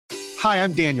Hi,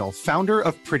 I'm Daniel, founder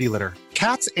of Pretty Litter.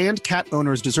 Cats and cat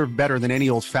owners deserve better than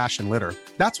any old-fashioned litter.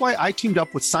 That's why I teamed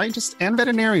up with scientists and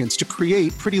veterinarians to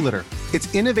create Pretty Litter.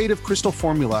 Its innovative crystal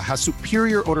formula has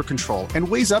superior odor control and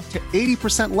weighs up to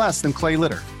 80% less than clay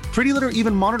litter. Pretty Litter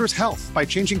even monitors health by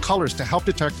changing colors to help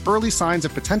detect early signs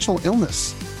of potential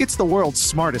illness. It's the world's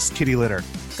smartest kitty litter.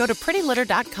 Go to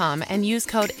prettylitter.com and use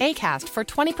code ACAST for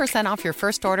 20% off your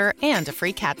first order and a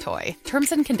free cat toy.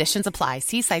 Terms and conditions apply.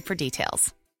 See site for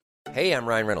details. Hey, I'm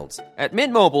Ryan Reynolds. At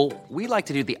Mint Mobile, we like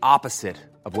to do the opposite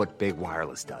of what Big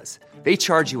Wireless does. They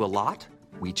charge you a lot,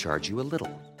 we charge you a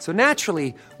little. So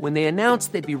naturally, when they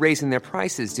announced they'd be raising their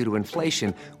prices due to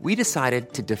inflation, we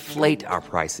decided to deflate our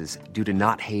prices due to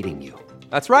not hating you.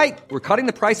 That's right. We're cutting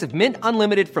the price of Mint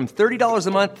Unlimited from $30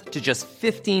 a month to just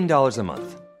 $15 a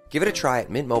month. Give it a try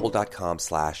at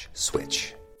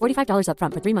mintmobile.com/switch. $45 up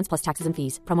front for 3 months plus taxes and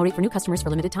fees. Promo rate for new customers for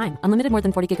limited time. Unlimited more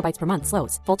than 40 gigabytes per month.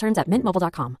 Slows full terms at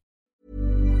mintmobile.com.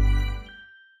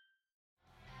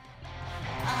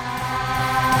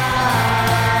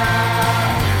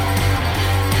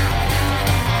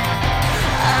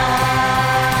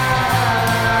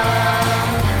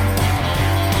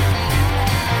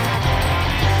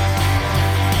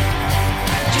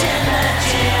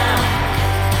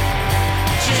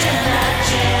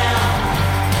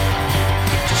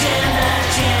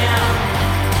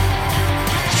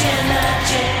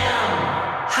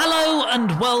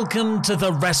 And welcome to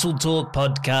the Wrestle Talk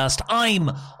podcast.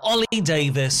 I'm Ollie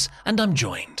Davis, and I'm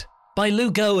joined by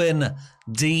Luke Owen,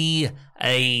 D.A.D.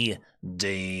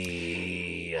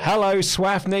 Hello,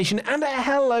 Swaff Nation, and a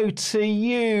hello to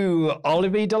you,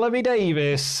 Ollie Dolly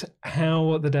Davis.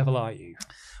 How the devil are you?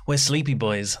 We're sleepy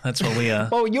boys. That's what we are.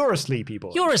 Oh, you're a sleepy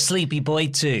boy. You're a sleepy boy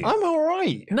too. I'm all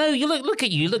right. No, you look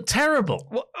at you. You look terrible.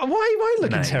 Why am I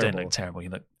looking terrible? You don't look terrible.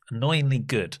 You look annoyingly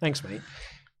good. Thanks, mate.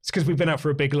 It's because we've been out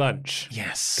for a big lunch.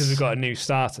 Yes. Because we've got a new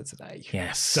starter today.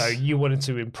 Yes. So you wanted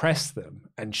to impress them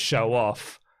and show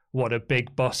off what a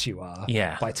big boss you are.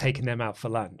 Yeah. By taking them out for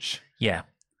lunch. Yeah.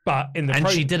 But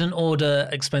she didn't order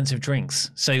expensive drinks,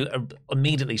 so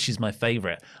immediately she's my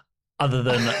favourite. Other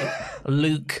than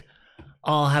Luke,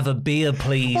 I'll have a beer,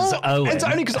 please. Owen. It's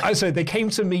only because they came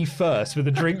to me first with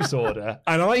a drinks order,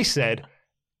 and I said,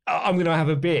 "I'm going to have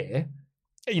a beer.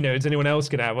 Is anyone else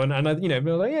going to have one?" And we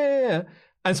were like, yeah.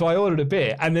 And so I ordered a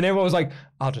beer, and then everyone was like,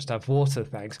 "I'll just have water,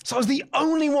 thanks." So I was the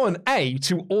only one, A,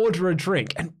 to order a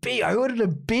drink, and B, I ordered a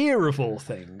beer of all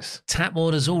things. Tap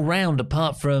orders all round,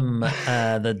 apart from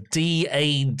the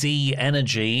DAD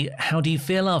energy. How do you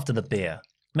feel after the beer?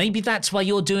 Maybe that's why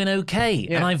you're doing okay,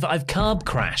 and I've carb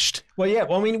crashed. Well, yeah,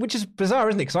 which is bizarre,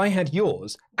 isn't it? Because I had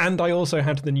yours, and I also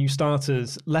had the new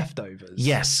starters leftovers.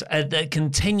 Yes,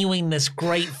 continuing this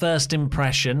great first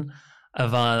impression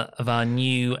of our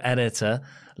new editor,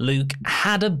 Luke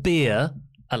had a beer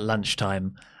at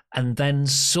lunchtime and then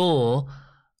saw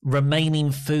remaining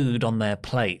food on their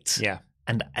plate. Yeah.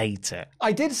 And ate it.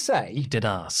 I did say... You did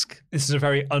ask. This is a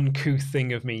very uncouth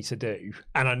thing of me to do,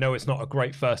 and I know it's not a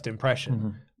great first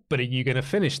impression, but are you going to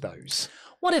finish those?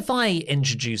 What if I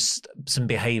introduced some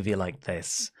behaviour like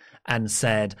this and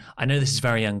said, I know this is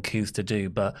very uncouth to do,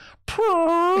 but...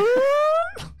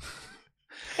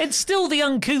 It's still the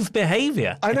uncouth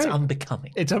behaviour. It's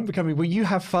unbecoming. It's unbecoming. Well, you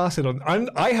have farted on...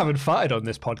 I haven't farted on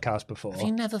this podcast before. Have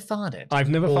you never farted? I've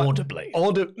never audibly.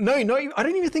 No, I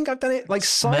don't even think I've done it silently.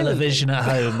 Smell-o-vision at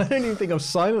home. I don't even think I've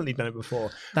silently done it before.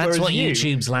 That's what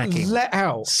YouTube's lacking. Let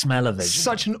out smell-o-vision.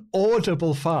 Such an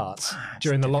audible fart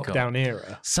during the lockdown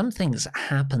era. Something's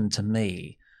happened to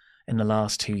me in the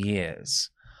last 2 years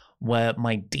where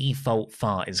my default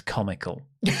fart is comical.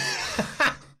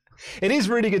 It is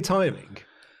really good timing.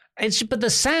 But the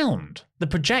sound, the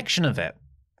projection of it.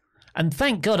 And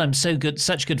thank God I'm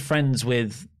such good friends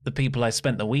with the people I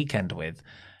spent the weekend with,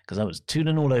 because I was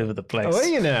tooting all over the place.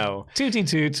 Oh, well, Tooty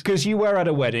toot. Because you were at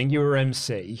a wedding, you were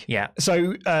MC. Yeah.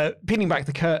 So, peeling back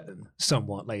the curtain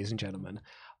somewhat, ladies and gentlemen,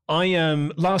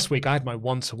 last week I had my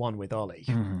one-to-one with Ollie,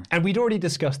 and we'd already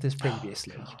discussed this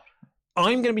previously.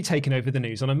 I'm going to be taking over the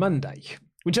news on a Monday,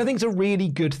 which I think is a really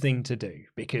good thing to do,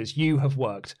 because you have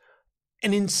worked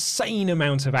an insane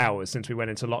amount of hours since we went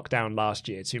into lockdown last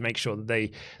year to make sure that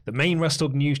the main Wrestle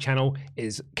news channel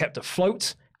is kept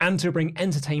afloat and to bring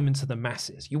entertainment to the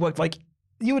masses. You worked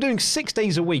you were doing 6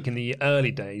 days a week in the early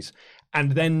days,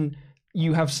 and then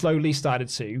you have slowly started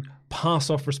to pass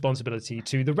off responsibility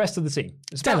to the rest of the team.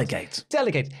 Delegate.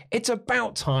 It's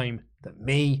about time that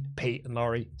me, Pete, and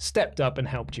Laurie stepped up and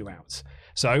helped you out.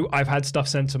 So I've had stuff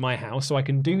sent to my house so I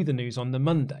can do the news on the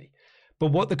Monday.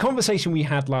 But what the conversation we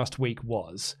had last week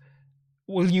was,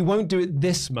 well, you won't do it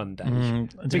this Monday. I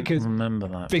don't remember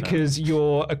that. Because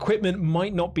your equipment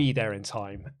might not be there in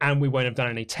time and we won't have done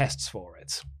any tests for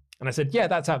it. And I said, yeah,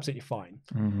 that's absolutely fine.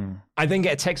 Mm-hmm. I then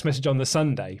get a text message on the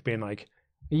Sunday being like,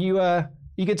 are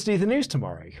you good to do the news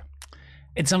tomorrow?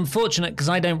 It's unfortunate because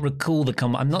I don't recall the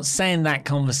I'm not saying that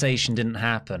conversation didn't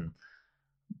happen,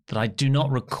 but I do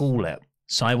not recall it.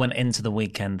 So I went into the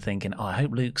weekend thinking, I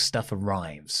hope Luke's stuff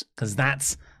arrives, because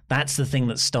that's the thing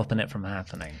that's stopping it from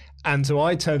happening. And so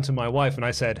I turned to my wife and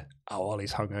I said, oh,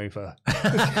 Ollie's hungover.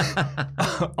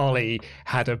 Ollie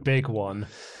had a big one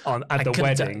at the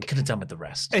wedding. Could have done with the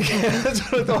rest.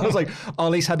 That's what I thought. I was like,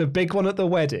 Ollie's had a big one at the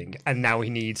wedding and now he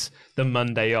needs the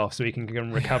Monday off so he can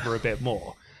recover a bit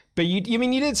more. But you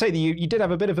did say that you did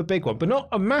have a bit of a big one, but not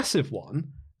a massive one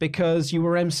because you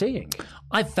were emceeing.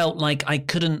 I felt like I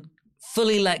couldn't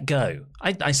fully let go.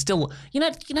 I still,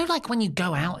 like when you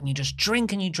go out and you just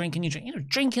drink and you drink and you drink,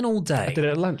 drinking all day. I did it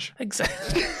at lunch.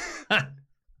 Exactly.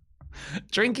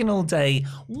 Drinking all day,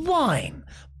 wine,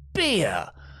 beer,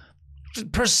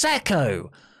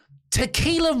 Prosecco,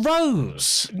 tequila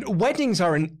rose. Weddings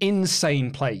are an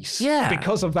insane place. Yeah.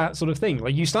 Because of that sort of thing.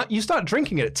 Like you start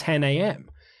drinking it at 10 a.m.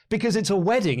 because it's a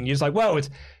wedding and you're just like, well,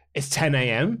 it's 10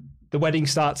 a.m. The wedding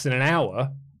starts in an hour.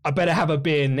 I better have a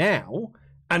beer now.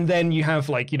 And then you have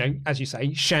as you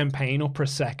say, champagne or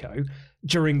Prosecco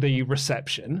during the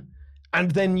reception. And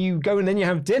then you go and then you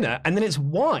have dinner and then it's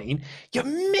wine. You're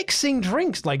mixing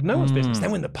drinks like no one's business.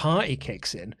 Then when the party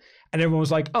kicks in and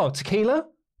everyone's like, oh, tequila,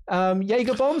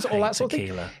 Jaeger bombs, all that sort of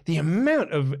thing. The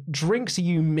amount of drinks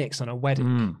you mix on a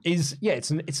wedding is,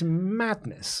 it's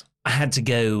madness. I had to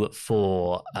go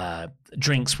for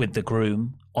drinks with the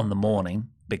groom on the morning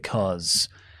because,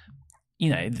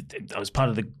 I was part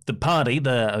of the party.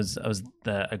 I was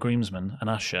a groomsman, an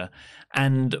usher,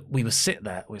 and we were sitting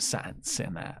there,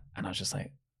 and I was just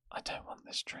like, I don't want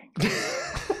this drink.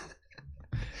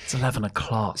 It's 11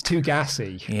 o'clock. It's too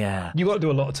gassy. Yeah. You got to do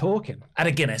a lot of talking. At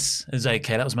a Guinness, it was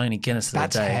okay. That was my only Guinness of the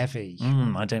day. That's heavy.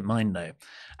 I don't mind though.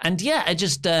 And yeah, I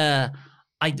just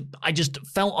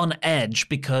felt on edge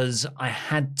because I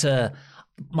had to.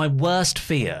 My worst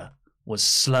fear was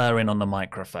slurring on the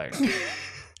microphone.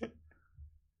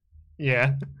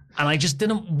 Yeah. And I just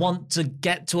didn't want to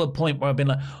get to a point where I've been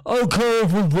like, okay,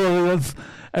 everybody,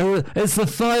 it's the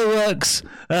fireworks.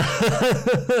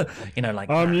 Like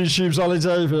I'm YouTube's Ollie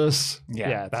Davis.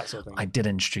 Yeah, that sort of thing. I did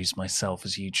introduce myself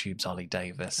as YouTube's Ollie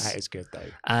Davis. That is good, though.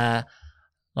 A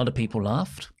lot of people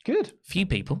laughed. Good. Few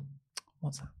people.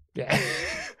 What's that? Yeah.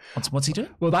 What's he doing?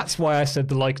 Well, that's why I said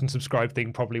the like and subscribe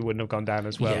thing probably wouldn't have gone down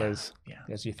as well as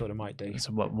you thought it might do.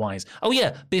 So what wise? Oh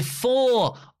yeah,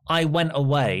 before I went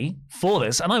away for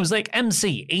this, and I was like,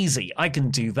 MC, easy, I can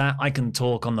do that. I can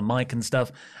talk on the mic and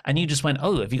stuff. And you just went,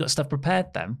 oh, have you got stuff prepared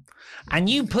then? And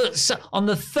you put on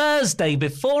the Thursday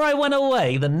before I went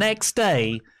away, the next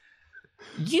day,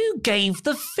 you gave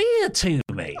the fear to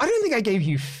me. I don't think I gave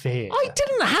you fear. I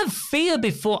didn't have fear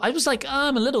before. I was like,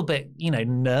 I'm a little bit,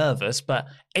 nervous, but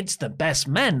it's the best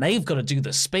men. They've got to do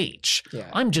the speech. Yeah.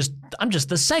 I'm just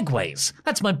the segues.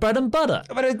 That's my bread and butter.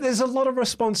 But there's a lot of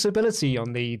responsibility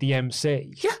on the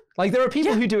MC. Yeah. Like there are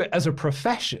people who do it as a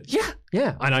profession. Yeah.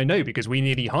 Yeah. And I know because we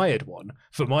nearly hired one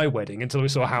for my wedding until we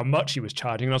saw how much he was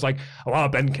charging. And I was like, oh,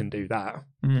 Ben can do that.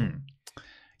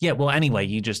 Yeah, well, anyway,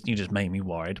 you just made me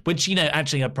worried, which,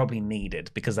 actually I probably needed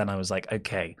because then I was like,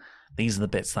 okay, these are the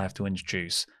bits that I have to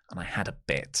introduce. And I had a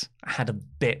bit. I had a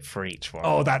bit for each one.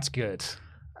 Oh, that's good.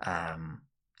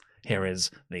 Here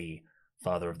is the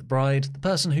father of the bride, the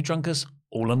person who drunk us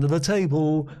all under the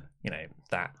table.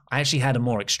 That. I actually had a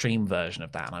more extreme version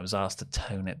of that, and I was asked to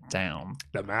tone it down.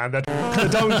 The man that the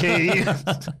donkey.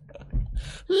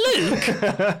 Luke,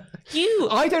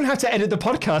 I don't have to edit the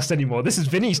podcast anymore. This is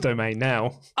Vinny's domain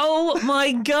now. Oh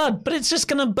my God, but it's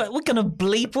just we're gonna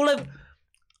bleep all of.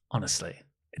 Honestly,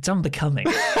 it's unbecoming.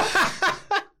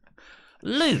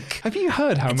 Luke, have you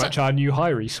heard how much our new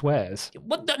hiree swears?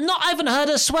 What? I haven't heard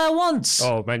her swear once.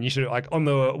 Oh man, you should on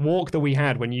the walk that we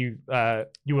had when you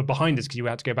were behind us because you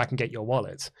had to go back and get your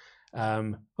wallet.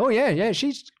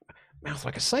 She's mouth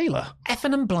like a sailor.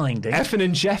 Effing and blinding. Effing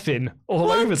and jeffing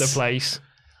all over the place.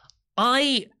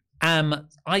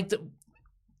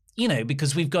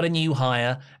 Because we've got a new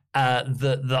hire.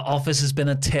 The office has been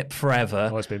a tip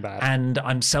forever. Oh, it's been bad. And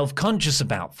I'm self-conscious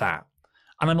about that.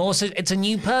 And it's a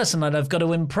new person that I've got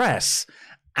to impress.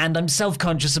 And I'm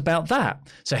self-conscious about that.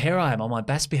 So here I am on my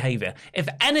best behavior. If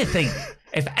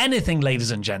anything, ladies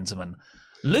and gentlemen,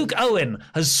 Luke Owen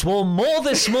has sworn more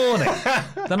this morning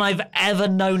than I've ever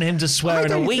known him to swear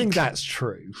in a week. I don't think that's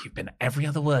true. Every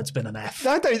other word's been an F.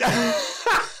 I don't.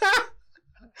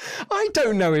 I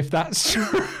don't know if that's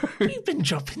true. You've been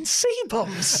dropping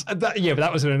C-bombs. But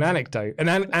that was an anecdote. And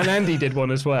Andy did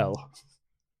one as well.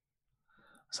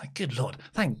 It's like, good Lord,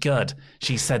 thank God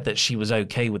she said that she was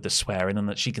okay with the swearing and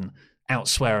that she can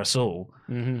outswear us all.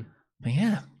 Mm-hmm. But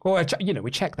yeah. Well,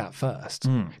 we checked that first.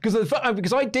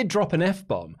 Because I did drop an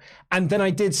F-bomb, and then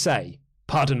I did say,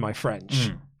 pardon my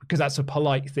French, because that's a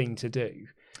polite thing to do.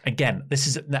 Again, this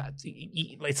is,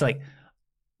 it's like,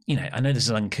 I know this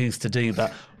is uncouth to do,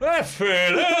 but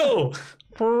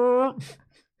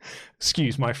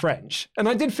excuse my French. And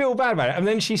I did feel bad about it. And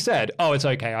then she said, oh, it's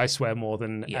okay. I swear more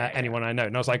than anyone I know.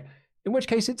 And I was like, in which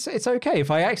case it's okay. If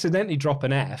I accidentally drop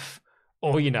an F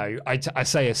or, I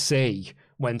say a C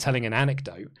when telling an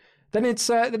anecdote, then it's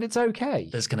okay.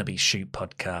 There's going to be shoot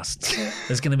podcasts.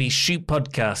 There's going to be shoot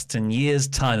podcasts in years'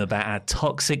 time about our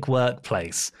toxic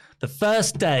workplace. The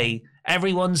first day,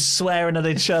 everyone's swearing at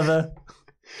each other.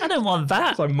 I don't want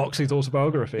that. It's like Moxley's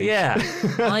autobiography. Yeah.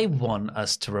 I want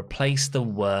us to replace the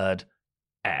word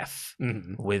F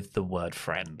with the word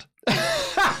friend.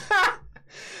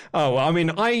 Oh, I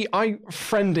mean, I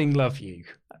friending love you.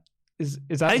 Is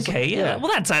that okay? Yeah.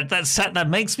 Well, that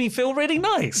makes me feel really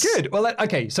nice. Good. Well,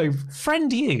 okay. So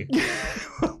friend you.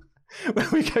 When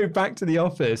we go back to the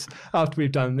office after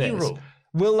we've done this, new rule.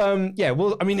 We'll I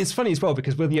mean, it's funny as well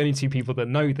because we're the only two people that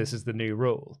know this is the new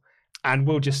rule. And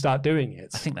we'll just start doing it.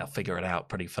 I think they'll figure it out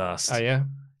pretty fast. Oh, yeah?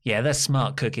 Yeah, they're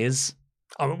smart cookies.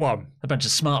 Oh, well. A bunch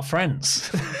of smart friends.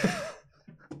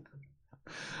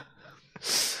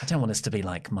 I don't want us to be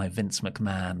like my Vince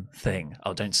McMahon thing.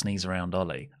 Oh, don't sneeze around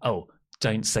Ollie. Oh,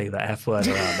 don't say the F word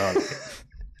around Ollie.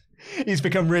 He's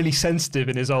become really sensitive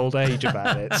in his old age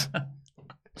about it.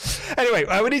 Anyway,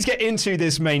 we need to get into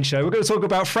this main show. We're going to talk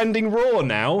about Friending Raw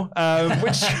now,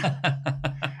 which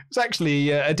is actually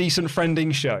a decent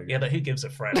friending show. Yeah, but who gives a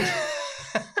friend?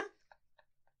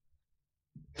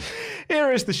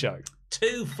 Here is the show.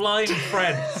 2 flying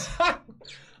friends.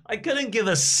 I couldn't give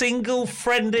a single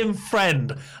friending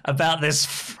friend about this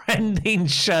friending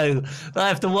show that I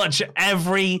have to watch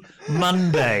every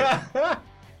Monday.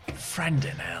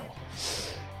 Friending hell.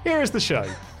 Here is the show.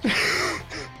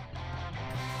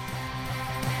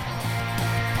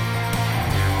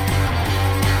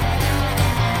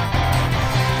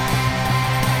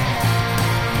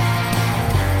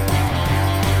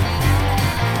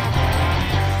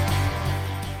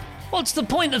 What's the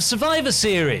point of Survivor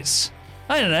Series?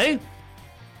 I don't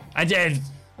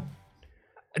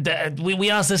know.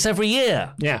 We ask this every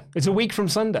year. Yeah, it's a week from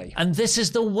Sunday. And this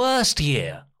is the worst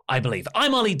year, I believe.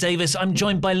 I'm Ollie Davis. I'm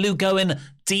joined by Luke Owen,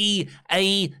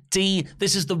 D.A.D.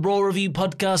 This is the Raw Review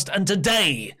Podcast. And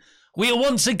today, we are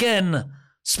once again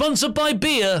sponsored by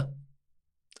beer.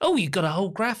 Oh, you got a whole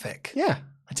graphic. Yeah.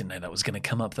 I didn't know that was going to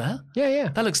come up there. Yeah.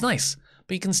 That looks nice.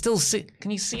 But you can still see.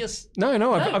 Can you see us?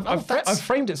 No. I've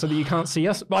framed it so that you can't see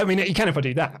us. Well, I mean, you can if I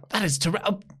do that. That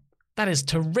is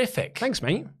terrific. Thanks,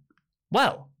 mate.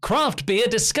 Well, Craft Beer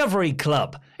Discovery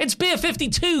Club. It's Beer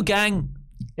 52, gang.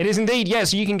 It is indeed,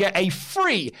 yes. You can get a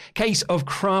free case of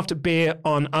craft beer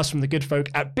on us from the good folk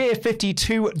at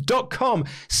beer52.com.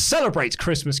 Celebrate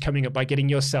Christmas coming up by getting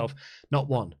yourself not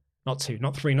 1, not 2,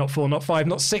 not 3, not 4, not 5,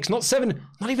 not 6, not 7,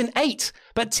 not even 8,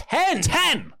 but 10.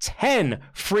 10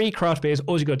 free craft beers.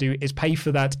 All you got to do is pay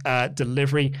for that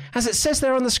delivery. As it says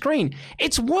there on the screen,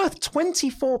 it's worth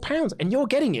 £24 and you're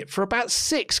getting it for about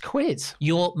 £6.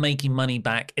 You're making money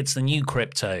back. It's the new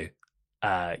crypto.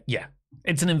 Yeah.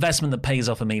 It's an investment that pays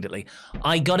off immediately.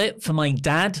 I got it for my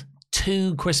dad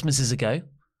 2 Christmases ago.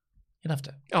 You'll have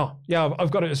to. Oh, yeah,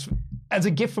 I've got it as a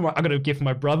gift I got a gift for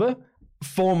my brother,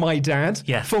 for my dad,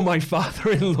 for my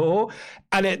father-in-law,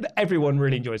 and everyone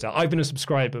really enjoys that. I've been a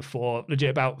subscriber for legit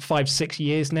about 5-6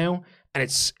 years now, and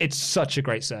it's such a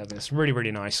great service. Really,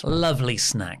 really nice. Lovely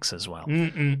snacks as well.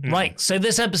 Right, so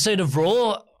this episode of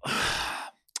Raw...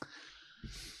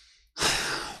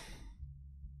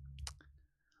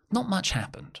 Not much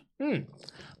happened.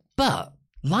 But,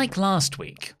 like last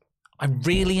week, I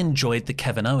really enjoyed the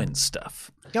Kevin Owens stuff.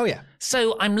 Oh, yeah.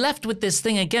 So I'm left with this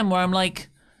thing again where I'm like,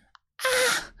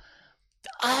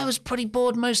 I was pretty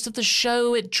bored most of the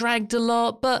show. It dragged a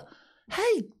lot. But,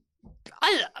 hey,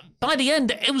 by the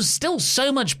end, it was still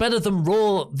so much better than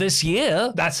Raw this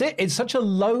year. That's it. It's such a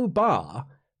low bar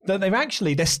that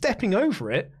they're stepping over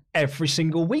it every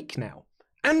single week now.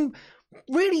 And...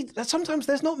 really, sometimes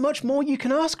there's not much more you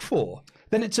can ask for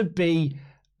than it to be,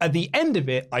 at the end of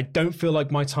it, I don't feel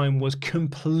like my time was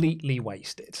completely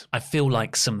wasted. I feel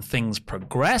like some things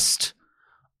progressed.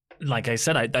 Like I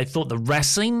said, I thought the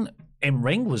wrestling in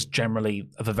ring was generally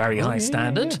of a very high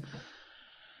standard.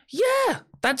 Yeah,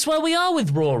 that's where we are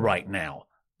with Raw right now.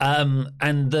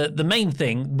 And the main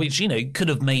thing, which, you know, could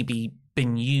have maybe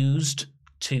been used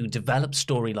to develop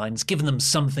storylines, given them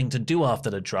something to do after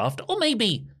the draft, or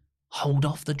maybe hold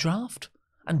off the draft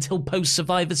until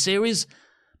post-Survivor Series.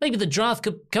 Maybe the draft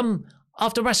could come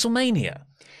after WrestleMania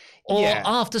or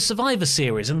after Survivor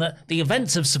Series, and the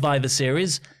events of Survivor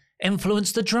Series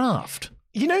influence the draft.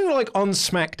 You know, like on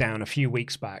SmackDown a few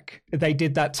weeks back, they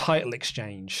did that title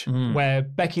exchange where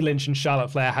Becky Lynch and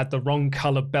Charlotte Flair had the wrong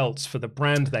color belts for the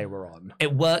brand they were on.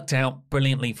 It worked out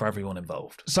brilliantly for everyone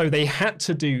involved. So they had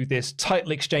to do this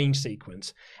title exchange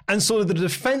sequence. And sort of the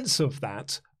defense of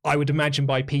that, I would imagine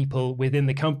by people within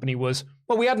the company, was,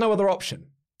 well, we had no other option.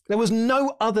 There was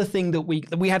no other thing that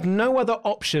we had no other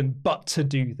option but to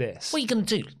do this. What are you going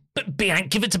to do?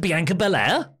 Give it to Bianca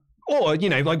Belair? Or, you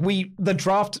know, like the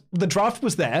draft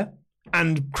was there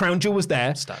and Crown Jewel was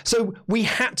there. So we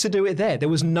had to do it there. There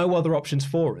was no other options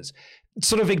for us.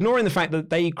 Sort of ignoring the fact that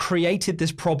they created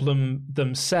this problem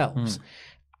themselves.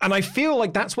 And I feel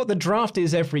like that's what the draft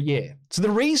is every year. So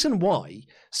the reason why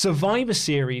Survivor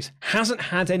Series hasn't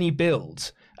had any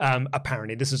build,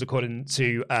 apparently, this is according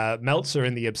to Meltzer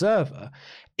in The Observer,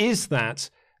 is that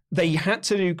they had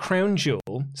to do Crown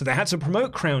Jewel. So they had to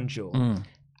promote Crown Jewel.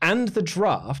 And the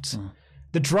draft,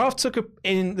 the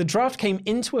draft came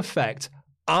into effect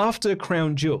after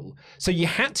Crown Jewel. So you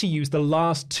had to use the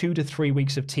last 2 to 3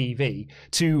 weeks of TV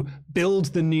to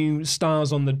build the new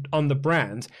stars on the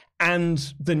brand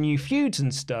and the new feuds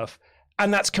and stuff.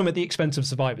 And that's come at the expense of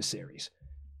Survivor Series.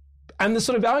 And the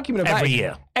sort of argument of every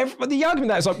year. The argument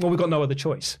that is like, well, we've got no other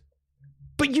choice.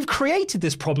 But you've created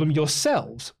this problem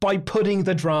yourselves by putting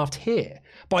the draft here,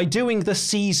 by doing the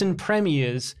season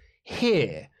premieres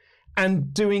here,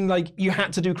 and doing like you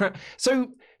had to do.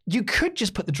 So you could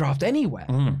just put the draft anywhere,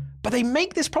 but they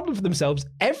make this problem for themselves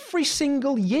every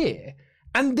single year.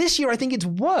 And this year, I think it's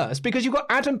worse because you've got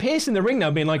Adam Pearce in the ring now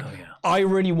being like, I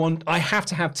have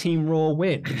to have Team Raw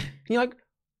win. And you're like,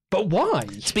 but why?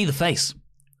 To be the face.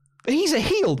 He's a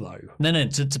heel though. No,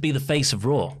 to be the face of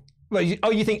Raw. Well,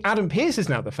 you think Adam Pearce is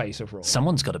now the face of Raw?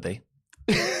 Someone's got to be.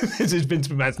 This has been Vince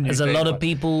McMahon's new There's a lot of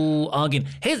people arguing.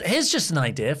 Here's just an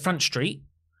idea, Front Street.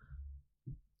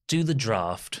 Do the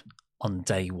draft on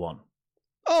day one.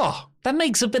 Oh, that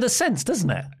makes a bit of sense, doesn't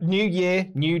it? New year,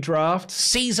 new draft.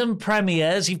 Season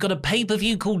premieres. You've got a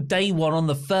pay-per-view called Day One on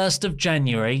the 1st of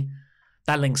January.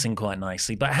 That links in quite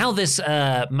nicely. But how this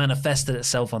manifested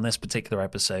itself on this particular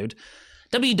episode,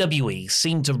 WWE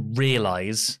seemed to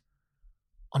realise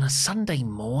on a Sunday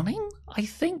morning, I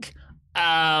think.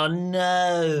 Oh,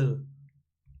 no.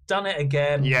 Done it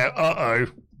again. Yeah, uh-oh.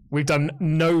 We've done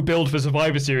no build for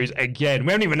Survivor Series again.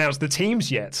 We haven't even announced the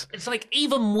teams yet. It's like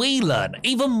even we learn.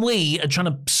 Even we are trying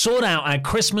to sort out our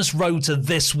Christmas rota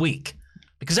this week.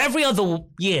 Because every other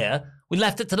year, we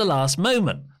left it to the last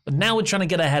moment. But now we're trying to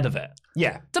get ahead of it.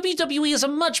 Yeah. WWE is a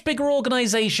much bigger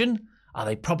organisation.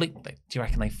 Do you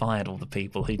reckon they fired all the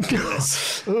people who did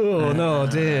this? Oh, no,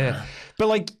 dear. But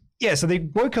like, yeah, so they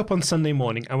woke up on Sunday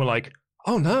morning and were like,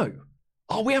 oh, no.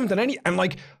 Oh, we haven't done any.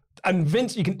 And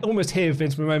Vince, you can almost hear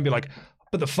Vince McMahon be like,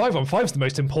 but the 5-on-5 is the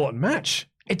most important match.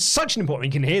 It's such an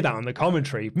important, you can hear that on the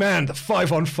commentary. Man, the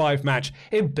 5-on-5 match,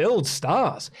 it builds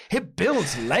stars. It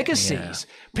builds legacies.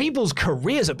 Yeah. People's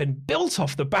careers have been built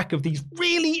off the back of these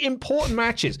really important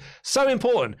matches. So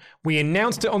important. We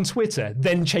announced it on Twitter,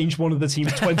 then changed one of the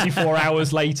teams 24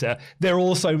 hours later. They're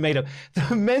also made up.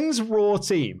 The men's Raw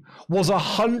team was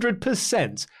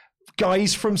 100%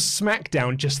 guys from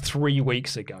SmackDown just 3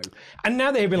 weeks ago. And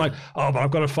now they've been like, oh, but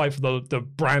I've got to fight for the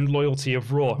brand loyalty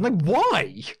of Raw. I'm like,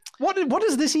 why? What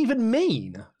does this even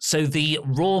mean? So the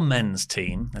Raw men's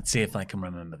team, let's see if I can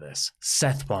remember this.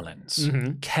 Seth Rollins,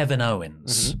 Kevin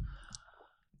Owens,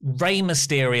 Rey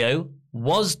Mysterio,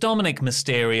 was Dominic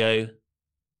Mysterio,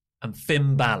 and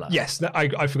Finn Balor. Yes,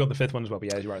 I forgot the fifth one as well,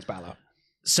 but yeah, you're right, it's Balor.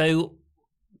 So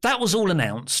that was all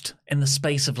announced in the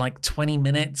space of like 20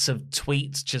 minutes of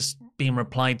tweets just being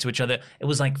replied to each other. It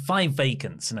was like 5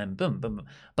 vacants and then boom, boom.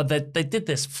 But they did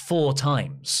this 4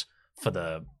 times for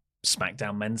the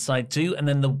SmackDown men's side too, and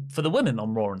then for the women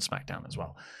on Raw and SmackDown as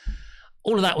well.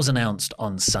 All of that was announced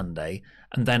on Sunday,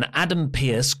 and then Adam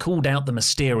Pearce called out the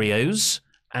Mysterios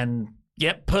and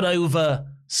put over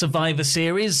Survivor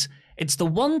Series. It's the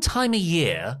one time a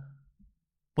year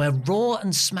where Raw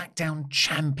and SmackDown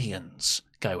champions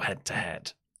go head to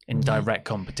head in direct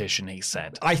competition, he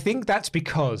said. I think that's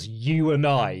because you and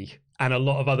I and a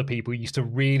lot of other people used to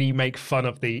really make fun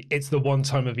of it's the one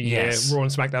time of the year Raw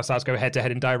and SmackDown stars go head to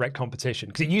head in direct competition.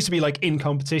 Because it used to be like in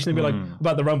competition, they'd be like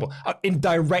about the Rumble. In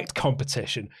direct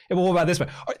competition, it was all about this one.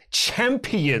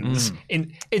 Champions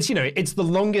it's the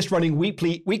longest running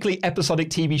weekly episodic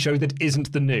TV show that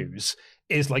isn't the news.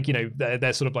 Is like,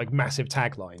 their sort of like massive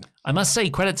tagline. I must say,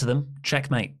 credit to them,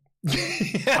 checkmate.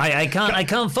 I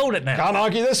can't fault it now. Can't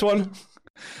argue this one.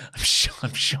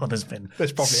 I'm sure there's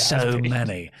probably so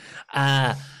many.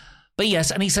 But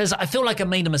yes, and he says, I feel like I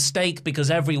made a mistake because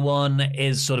everyone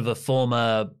is sort of a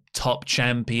former top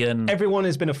champion. Everyone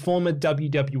has been a former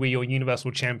WWE or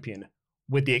Universal Champion,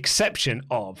 with the exception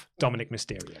of Dominic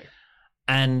Mysterio.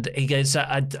 And he goes,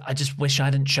 I just wish I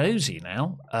hadn't chose you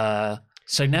now.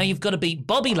 So now you've got to beat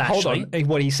Bobby Lashley. Hold on.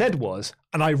 What he said was,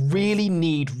 and I really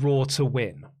need Raw to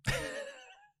win.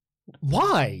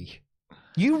 Why?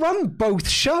 You run both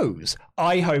shows.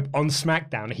 I hope on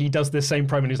SmackDown he does the same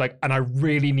promo and he's like, and I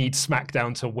really need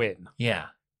SmackDown to win. Yeah.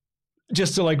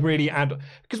 Just to like really add,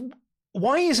 because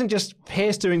why isn't just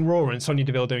Pierce doing Raw and Sonya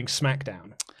Deville doing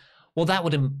SmackDown? Well, that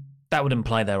would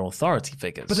imply they're authority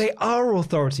figures. But they are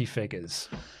authority figures.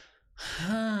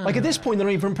 Like at this point, they're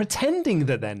not even pretending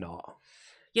that they're not.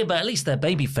 Yeah, but at least they're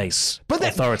babyface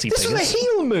authority figures. This was a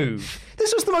heel move.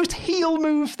 This was the most heel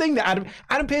move thing that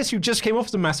Adam Pearce, who just came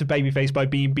off the massive babyface by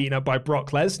being beaten up by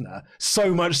Brock Lesnar,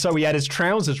 so much so he had his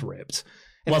trousers ripped.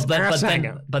 But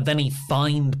then he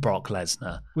fined Brock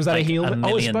Lesnar. Was that like a heel move? $1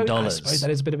 million. I suppose that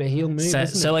is a bit of a heel move, isn't it?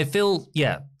 So I feel,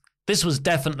 this was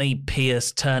definitely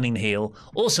Pierce turning heel.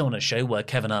 Also on a show where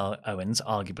Kevin Owens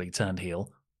arguably turned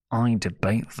heel. I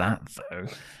debate that, though.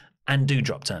 And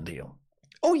Doudrop turned heel.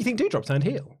 Oh, you think Doudrop turned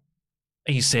heel?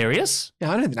 Are you serious? Yeah,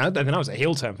 I don't think that was a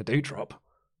heel turn for Doudrop.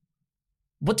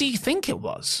 What do you think it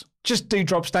was? Just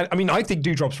Doudrop I think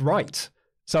Doudrop's right.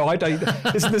 So I don't.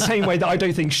 This is the same way that I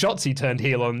don't think Shotzi turned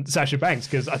heel on Sasha Banks,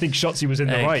 because I think Shotzi was in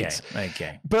the right.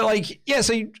 Okay. But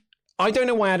so I don't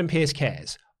know why Adam Pearce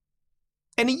cares.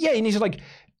 And he's like,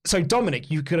 so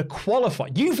Dominic, you could have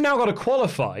qualified. You've now got to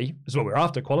qualify, as well, we're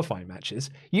after qualifying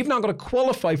matches. You've now got to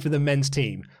qualify for the men's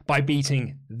team by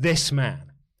beating this man.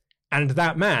 And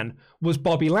that man was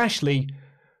Bobby Lashley,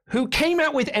 who came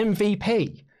out with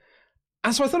MVP.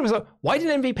 And so I thought it was like, why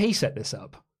didn't MVP set this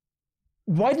up?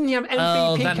 Why didn't you have MVP come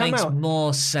out? That makes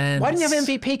more sense. Why didn't you have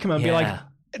MVP come out and be like,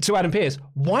 to Adam Pearce,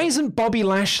 why isn't Bobby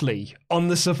Lashley on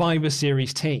the Survivor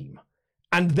Series team?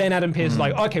 And then Adam Pearce is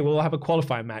like, okay, well, we'll have a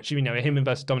qualifying match, him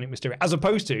versus Dominic Mysterio, as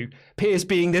opposed to Pearce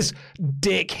being this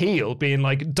dick heel, being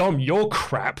like, Dom, you're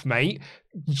crap, mate.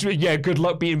 Yeah, good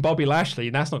luck beating Bobby Lashley.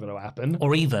 That's not going to happen.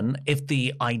 Or even if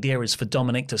the idea is for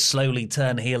Dominic to slowly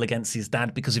turn heel against his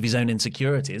dad because of his own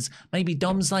insecurities, maybe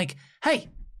Dom's like, hey,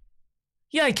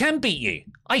 yeah, I can beat you.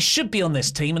 I should be on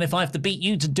this team, and if I have to beat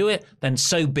you to do it, then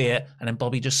so be it. And then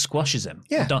Bobby just squashes him.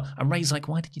 Yeah. And Ray's like,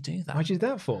 why did you do that? Why'd you do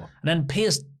that for? And then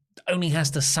Pearce only has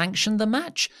to sanction the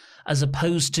match, as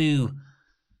opposed to...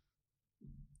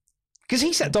 Because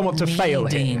he set Dom up to fail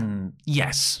here.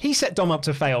 Yes. He set Dom up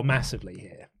to fail massively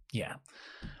here. Yeah.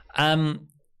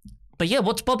 But yeah,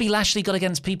 what's Bobby Lashley got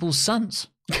against people's sons?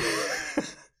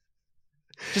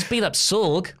 Just beat up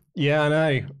Sorg. Yeah, I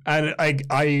know. And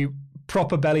I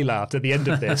proper belly laughed at the end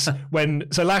of this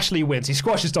so Lashley wins. He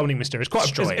squashes Dominic Mysterio. It's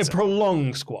quite a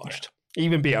prolonged squash. Yeah.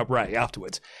 Even beat up Ray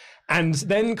afterwards. And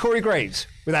then Corey Graves,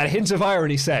 without a hint of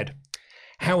irony, said,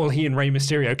 how will he and Rey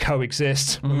Mysterio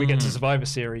coexist when we get to Survivor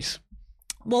Series?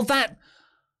 Well, that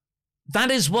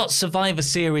is what Survivor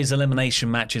Series elimination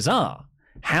matches are.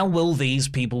 How will these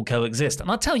people coexist?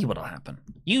 And I'll tell you what'll happen.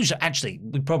 Usually, actually,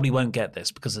 we probably won't get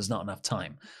this because there's not enough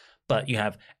time. But you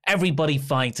have everybody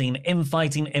fighting,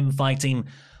 infighting.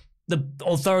 The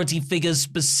authority figures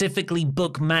specifically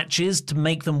book matches to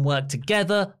make them work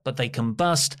together, but they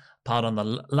combust. Part on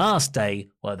the last day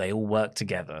where they all work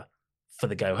together for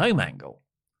the go home angle.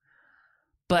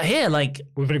 But here, like...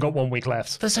 We've only got 1 week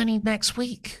left. There's only next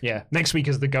week. Yeah, next week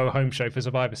is the go home show for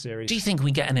Survivor Series. Do you think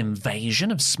we get an invasion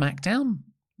of SmackDown?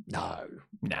 No.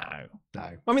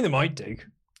 I mean, they might do.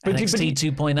 But NXT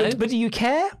 2.0? But do you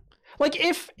care? Like,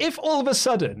 if all of a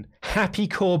sudden Happy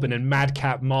Corbin and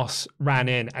Madcap Moss ran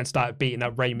in and started beating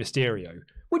up Rey Mysterio,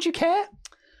 would you care?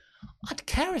 I'd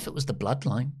care if it was the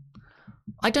Bloodline.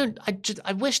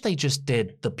 I wish they just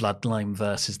did the Bloodline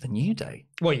versus the New Day.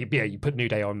 Well, you put New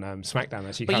Day on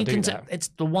SmackDown, so you can't do that. It's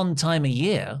the one time a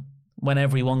year when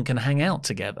everyone can hang out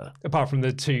together. Apart from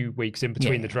the 2 weeks in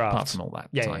between the drafts. Apart from all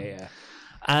that time.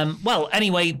 Yeah. Well,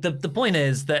 anyway, the point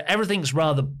is that everything's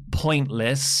rather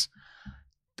pointless.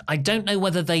 I don't know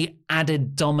whether they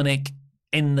added Dominic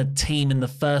in the team in the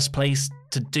first place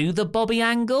to do the Bobby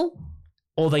angle,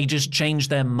 or they just changed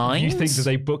their minds. You think that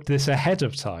they booked this ahead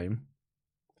of time?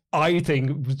 I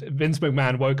think Vince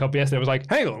McMahon woke up yesterday and was like,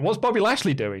 hang on, what's Bobby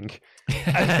Lashley doing?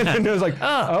 And it was like,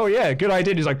 oh yeah, good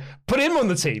idea. He's like, put him on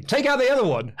the team. Take out the other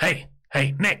one. Hey,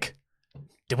 Nick,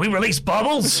 did we release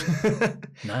Bubbles?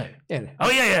 No. Yeah. Oh,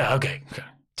 yeah, okay.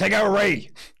 Take out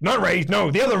Ray. Not Ray,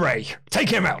 no, the other Ray. Take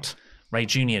him out. Ray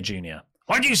Jr.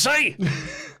 What'd you say?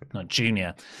 Not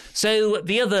Junior. So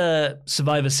the other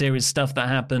Survivor Series stuff that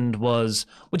happened was,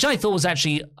 which I thought was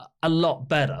actually a lot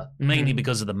better, mainly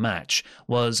because of the match,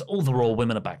 was all the Raw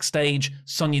women are backstage.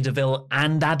 Sonya Deville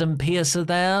and Adam Pearce are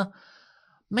there.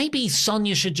 Maybe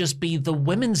Sonya should just be the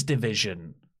women's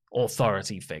division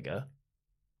authority figure.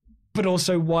 But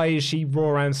also, why is she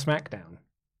Raw and SmackDown?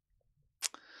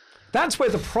 That's where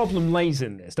the problem lays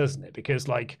in this, doesn't it? Because,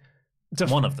 like...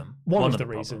 One of them. One of the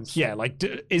reasons. Problems. Yeah, like,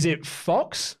 is it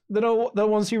Fox that are the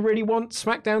ones who really want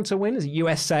SmackDown to win? Is it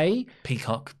USA?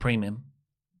 Peacock Premium.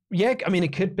 Yeah, I mean,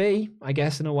 it could be, I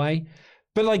guess, in a way.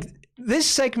 But, like, this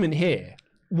segment here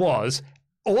was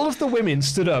all of the women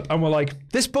stood up and were like,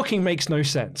 this booking makes no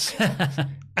sense.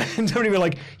 And somebody were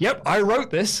like, yep, I wrote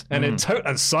this, and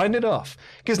and signed it off.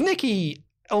 Because Nikki,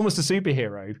 almost a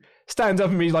superhero, stands up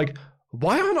and be like,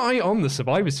 why aren't I on the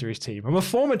Survivor Series team? I'm a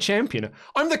former champion.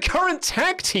 I'm the current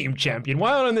tag team champion.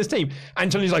 Why aren't I on this team? And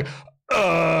Tony's like,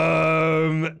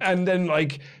 and then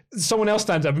like someone else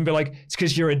stands up and be like, it's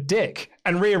because you're a dick.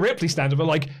 And Rhea Ripley stands up and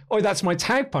like, oh, that's my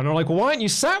tag partner. I'm like, well, why aren't you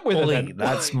sat with her then?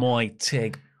 That's my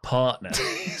tag partner.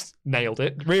 Nailed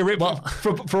it. Rhea Ripley, well,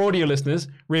 for audio listeners,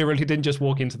 Rhea Ripley didn't just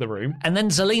walk into the room. And then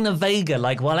Zelina Vega,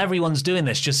 like while everyone's doing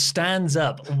this, just stands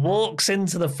up, walks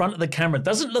into the front of the camera,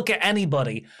 doesn't look at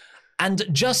anybody, and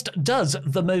just does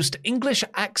the most English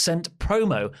accent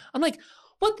promo. I'm like,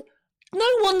 what? No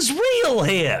one's real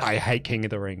here. I hate King of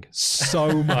the Ring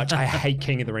so much. I hate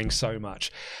King of the Ring so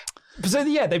much. So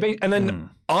yeah, and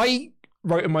then I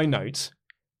wrote in my notes,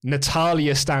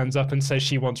 Natalya stands up and says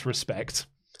she wants respect.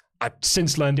 I've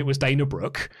since learned it was Dana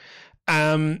Brooke.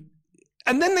 And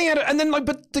then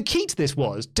but the key to this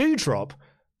was Doudrop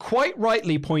quite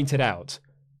rightly pointed out,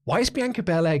 why is Bianca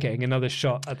Belair getting another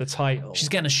shot at the title? She's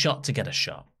getting a shot to get a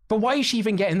shot. But why is she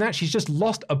even getting that? She's just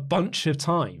lost a bunch of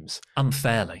times.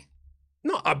 Unfairly.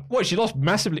 No, she lost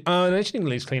massively. No, she didn't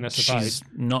lose clean, I suppose. She's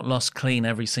not lost clean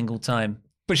every single time.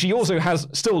 But she also has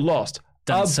still lost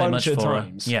a bunch of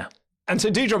times. Yeah. And so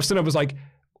Doudrop stood up was like,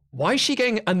 why is she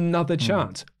getting another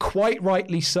chance? Quite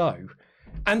rightly so.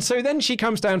 And so then she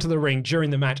comes down to the ring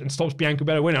during the match and stops Bianca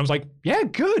Belair winning. I was like, yeah,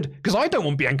 good, because I don't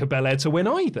want Bianca Belair to win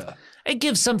either. It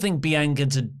gives something Bianca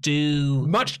to do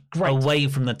much great away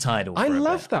from the title. I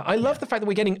love that. I love the fact that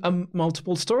we're getting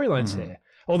multiple storylines here.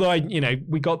 Although,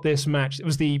 we got this match. It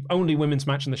was the only women's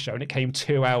match in the show, and it came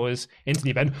 2 hours into the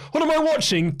event. What am I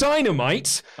watching?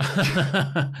 Dynamite?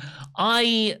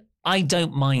 I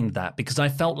don't mind that because I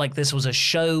felt like this was a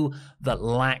show that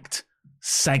lacked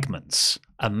segments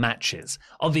and matches.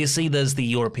 Obviously, there's the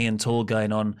European tour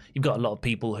going on. You've got a lot of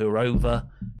people who are over.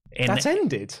 That's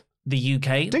ended. The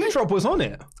UK. Doudrop was on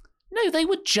it. No,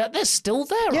 they're still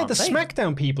there. Yeah, the they?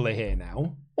 SmackDown people are here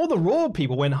now. All the Raw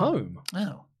people went home.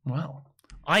 Oh, well.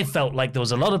 I felt like there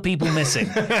was a lot of people missing,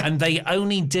 and they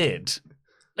only did.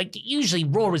 Like, usually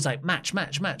Raw is like match.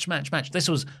 This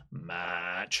was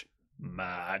match. You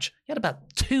had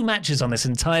about 2 matches on this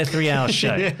entire 3-hour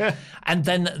show. Yeah. And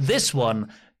then this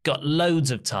one got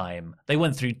loads of time. They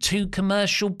went through 2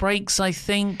 commercial breaks, I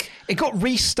think. It got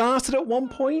restarted at one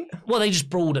point? Well, they just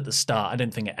brawled at the start. I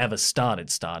don't think it ever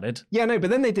started. Yeah, no, but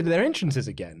then they did their entrances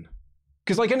again.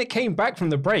 Because, when it came back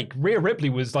from the break, Rhea Ripley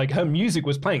was, her music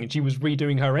was playing and she was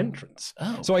redoing her entrance.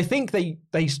 Oh. So I think they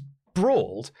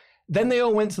brawled, then they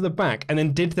all went to the back and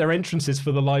then did their entrances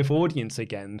for the live audience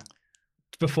again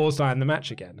before starting the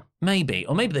match again. Maybe.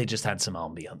 Or maybe they just had some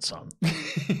ambience on.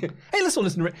 Hey, let's all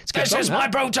listen to it. This is my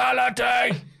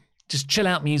brutality! Just chill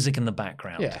out music in the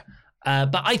background. Yeah.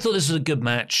 But I thought this was a good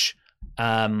match.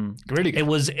 Really good.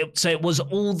 It was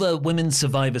all the Women's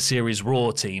Survivor Series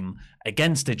Raw team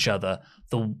against each other.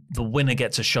 The winner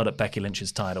gets a shot at Becky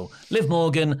Lynch's title. Liv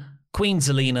Morgan, Queen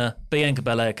Zelina, Bianca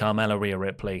Belair, Carmella, Rhea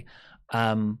Ripley.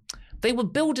 They were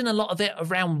building a lot of it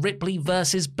around Ripley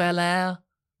versus Belair.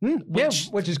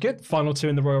 Which is good. Final 2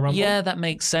 in the Royal Rumble. Yeah, that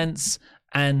makes sense.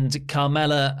 And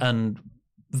Carmella and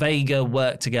Vega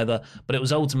worked together, but it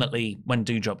was ultimately when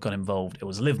Doudrop got involved, it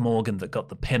was Liv Morgan that got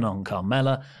the pin on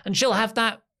Carmella, and she'll have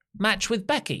that match with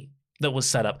Becky that was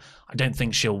set up. I don't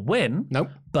think she'll win. Nope.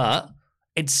 But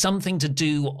it's something to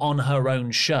do on her own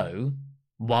show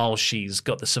while she's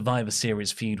got the Survivor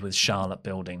Series feud with Charlotte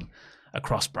building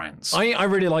across brands. I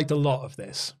really liked a lot of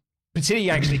this. Particularly,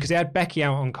 actually, because they had Becky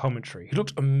out on commentary, who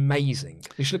looked amazing.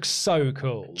 She looked so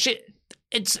cool.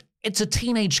 it's a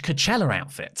teenage Coachella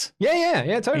outfit.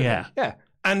 Yeah, totally. Yeah.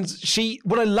 And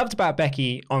what I loved about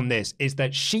Becky on this is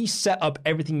that she set up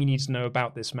everything you need to know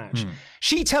about this match.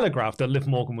 She telegraphed that Liv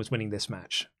Morgan was winning this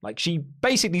match. Like, she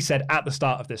basically said at the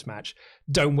start of this match,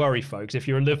 don't worry, folks, if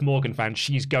you're a Liv Morgan fan,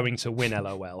 she's going to win,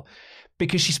 LOL.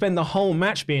 Because she spent the whole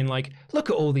match being like, look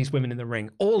at all these women in the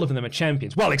ring. All of them are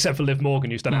champions. Well, except for Liv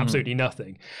Morgan, who's done absolutely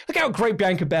nothing. Look how great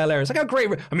Bianca Belair is. Look how great...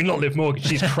 I mean, not Liv Morgan.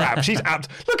 She's crap. She's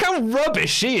look how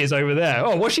rubbish she is over there.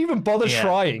 Oh, why she even bother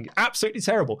trying? Absolutely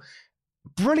terrible.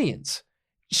 Brilliant.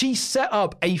 She set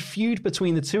up a feud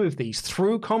between the two of these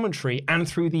through commentary and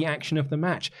through the action of the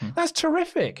match. That's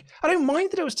terrific. I don't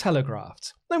mind that it was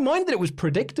telegraphed. I don't mind that it was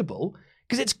predictable.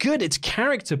 Because it's good, it's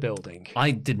character building.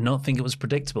 I did not think it was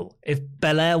predictable. If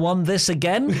Belair won this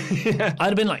again, I'd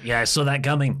have been like, yeah, I saw that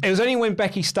coming. It was only when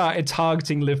Becky started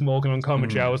targeting Liv Morgan on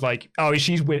commentary, I was like, oh,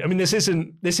 she's winning. I mean, this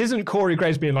isn't Corey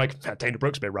Graves being like, Dana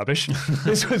Brooks a bit rubbish.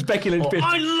 This was Becky Lynch being,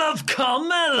 I love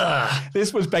Carmella.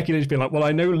 This was Becky Lynch being like, well,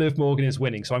 I know Liv Morgan is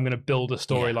winning, so I'm going to build a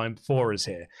storyline for us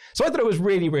here. So I thought it was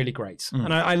really, really great.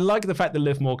 And I like the fact that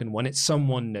Liv Morgan won. It's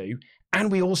someone new. And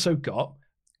we also got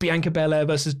Bianca Belair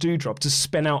versus Doudrop to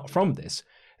spin out from this.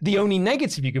 The only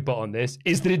negative you could put on this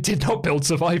is that it did not build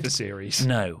Survivor Series.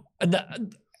 No.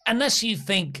 Unless you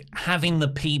think having the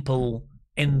people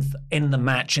in the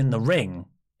match in the ring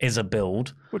is a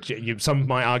build. Which some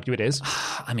might argue it is.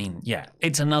 I mean, yeah,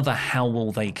 it's another how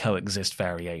will they coexist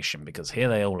variation, because here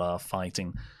they all are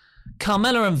fighting.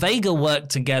 Carmella and Vega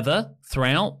worked together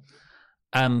throughout.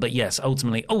 But yes,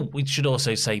 ultimately, we should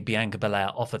also say Bianca Belair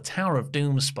off a Tower of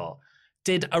Doom spot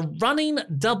did a running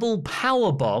double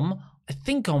powerbomb, I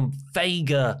think on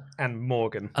Vega and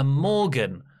Morgan.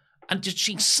 And did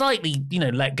she slightly,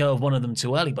 let go of one of them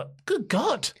too early? But good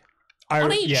God,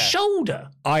 on each shoulder.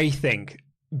 I think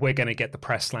we're going to get the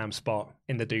press slam spot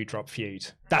in the Doudrop feud.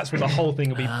 That's what the whole thing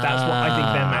will be. That's what I think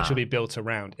their match will be built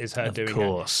around, is her doing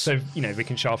it. So, we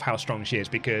can show off how strong she is,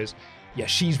 because,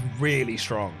 she's really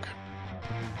strong.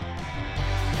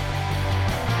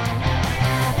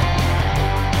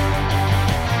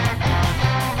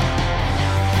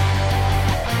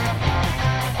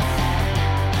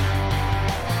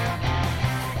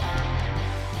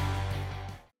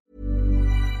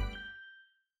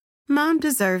 Mom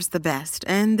deserves the best,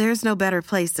 and there's no better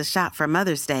place to shop for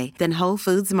Mother's Day than Whole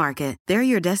Foods Market. They're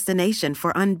your destination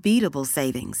for unbeatable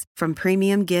savings, from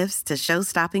premium gifts to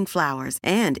show-stopping flowers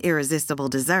and irresistible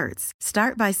desserts.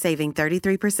 Start by saving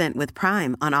 33% with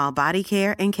Prime on all body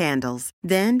care and candles.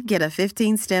 Then get a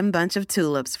 15-stem bunch of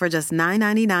tulips for just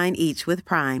 $9.99 each with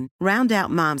Prime. Round out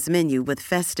Mom's menu with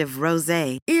festive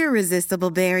rosé,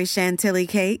 irresistible berry chantilly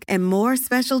cake, and more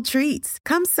special treats.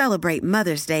 Come celebrate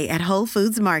Mother's Day at Whole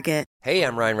Foods Market. Hey,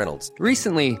 I'm Ryan Reynolds.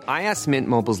 Recently, I asked Mint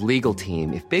Mobile's legal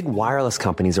team if big wireless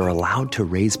companies are allowed to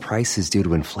raise prices due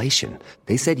to inflation.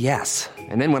 They said yes.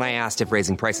 And then when I asked if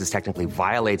raising prices technically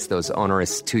violates those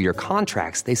onerous two-year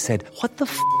contracts, they said, what the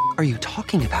f*** are you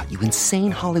talking about, you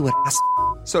insane Hollywood ass f-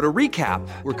 So to recap,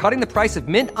 we're cutting the price of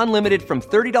Mint Unlimited from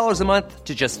 $30 a month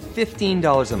to just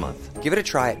 $15 a month. Give it a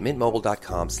try at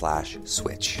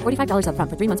mintmobile.com/switch. $45 up front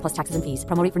for 3 months plus taxes and fees.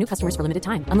 Promo rate for new customers for limited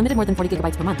time. Unlimited more than 40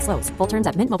 gigabytes per month. Slows full terms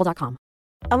at mintmobile.com.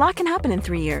 A lot can happen in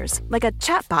 3 years, like a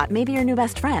chatbot may be your new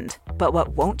best friend. But what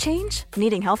won't change?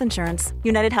 Needing health insurance.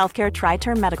 United Healthcare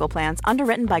Tri-Term Medical Plans,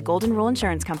 underwritten by Golden Rule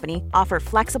Insurance Company, offer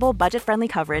flexible, budget-friendly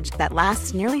coverage that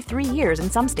lasts nearly 3 years in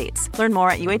some states. Learn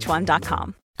more at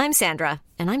uh1.com. I'm Sandra,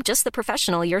 and I'm just the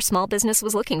professional your small business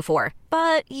was looking for.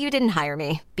 But you didn't hire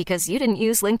me because you didn't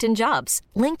use LinkedIn Jobs.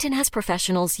 LinkedIn has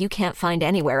professionals you can't find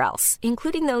anywhere else,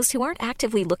 including those who aren't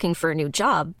actively looking for a new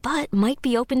job, but might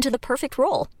be open to the perfect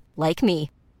role, like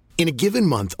me. In a given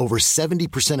month, over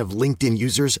 70% of LinkedIn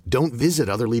users don't visit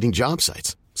other leading job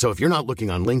sites. So if you're not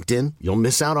looking on LinkedIn, you'll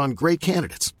miss out on great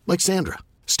candidates like Sandra.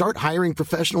 Start hiring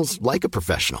professionals like a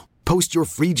professional. Post your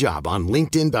free job on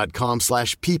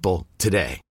linkedin.com/people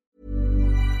today.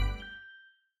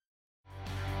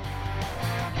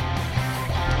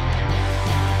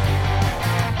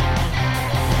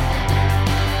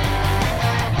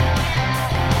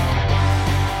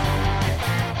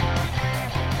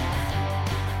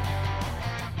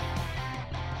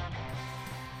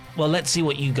 Well, let's see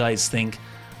what you guys think.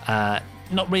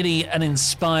 Not really an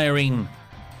inspiring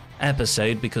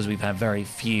episode because we've had very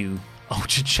few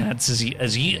Ultra Chats as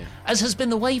has been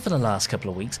the way for the last couple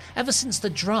of weeks. Ever since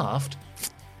the draft,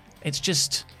 it's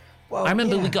just... I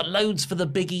remember we got loads for the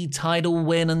Big E title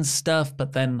win and stuff,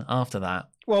 but then after that...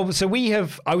 Well, so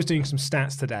I was doing some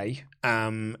stats today.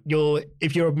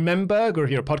 If you're a member or if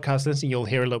you're a podcast listener, you'll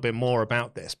hear a little bit more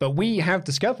about this. But we have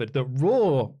discovered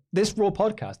that this Raw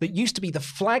podcast that used to be the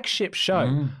flagship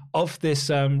show of this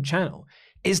channel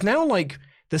is now like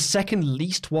the second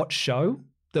least watched show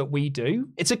that we do.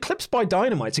 It's eclipsed by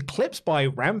Dynamite. It's eclipsed by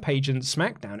Rampage and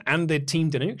SmackDown and the Team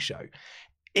Danuke show.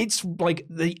 It's like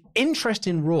the interest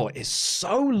in Raw is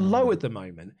so low at the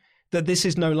moment that this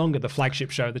is no longer the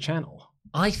flagship show of the channel.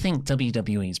 I think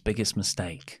WWE's biggest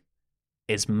mistake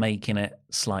is making it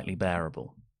slightly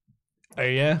bearable. Oh,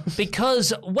 yeah?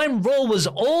 Because when Raw was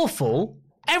awful,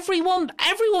 everyone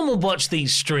would watch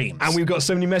these streams. And we've got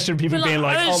so many messages of people being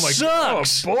like, oh my God,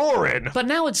 boring. But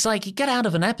now it's like you get out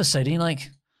of an episode and you're like,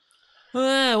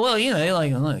 well, you know,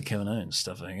 like I like Kevin Owens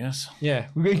stuff, I guess. Yeah.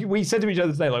 We said to each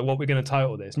other today, like, what we're going to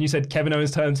title this. And you said Kevin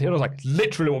Owens turns heel. I was like,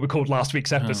 literally what we called last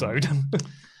week's episode.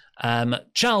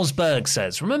 Charles Berg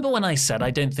says, remember when I said I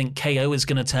don't think KO is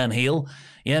going to turn heel?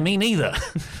 Yeah, me neither.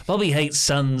 Bobby hates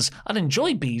Sons. I'd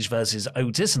enjoy Beige versus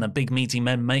Otis in a big meaty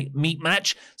men meat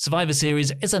match. Survivor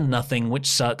Series is a nothing, which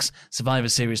sucks. Survivor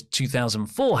Series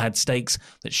 2004 had stakes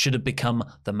that should have become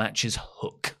the match's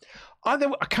hook. I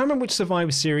can't remember which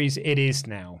Survivor Series it is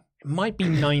now. It might be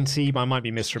 90, but I might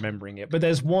be misremembering it. But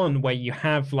there's one where you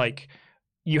have like...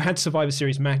 You had Survivor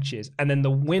Series matches, and then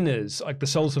the winners, like the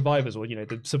sole survivors, or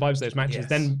the survivors of those matches,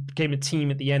 then became a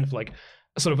team at the end for like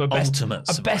sort of a best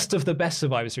of the best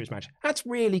Survivor Series match. That's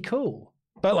really cool.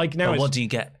 But like now, what do you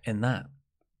get in that?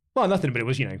 Well, nothing. But it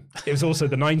was it was also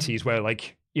the 90s where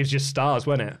like it was just stars,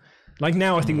 wasn't it? Like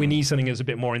now, I think we need something that's a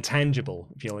bit more intangible,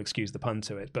 if you'll excuse the pun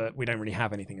to it, but we don't really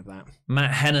have anything of that.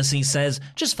 Matt Hennessy says,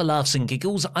 just for laughs and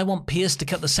giggles, I want Pierce to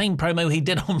cut the same promo he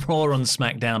did on Raw on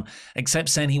SmackDown, except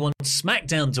saying he wants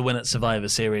SmackDown to win at Survivor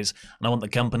Series, and I want the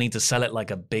company to sell it like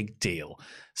a big deal.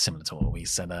 Similar to what we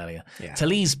said earlier. Yeah.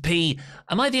 Talise P,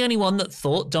 am I the only one that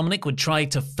thought Dominic would try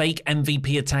to fake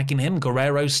MVP attacking him,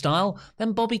 Guerrero style?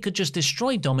 Then Bobby could just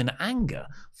destroy Dom in anger,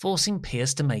 forcing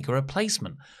Pierce to make a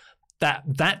replacement.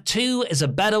 That too is a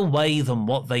better way than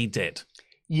what they did.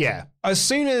 Yeah. As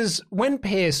soon as when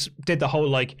Pierce did the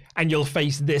whole and you'll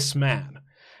face this man,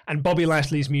 and Bobby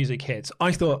Lashley's music hits,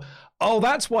 I thought, oh,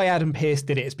 that's why Adam Pearce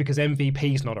did it. It's because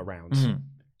MVP's not around. Mm-hmm.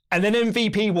 And then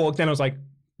MVP walked in. I was like,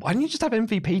 why didn't you just have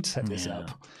MVP to set this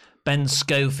up? Ben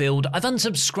Schofield, I've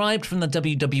unsubscribed from the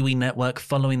WWE Network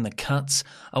following the cuts.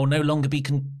 I will no longer be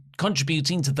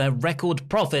contributing to their record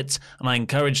profits, and I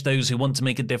encourage those who want to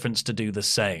make a difference to do the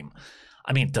same.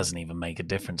 I mean, it doesn't even make a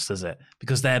difference, does it?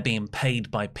 Because they're being paid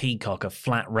by Peacock a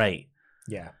flat rate.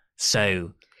 Yeah.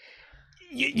 So...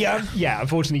 Yeah.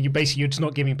 Unfortunately, you're just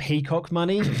not giving Peacock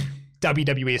money.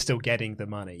 WWE is still getting the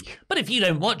money. But if you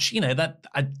don't watch,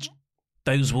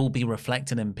 those will be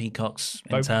reflected in Peacock's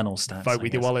internal stats. Vote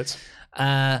with your wallets.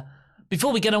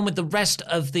 Before we get on with the rest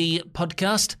of the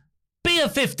podcast... Beer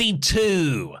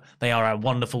 52. They are our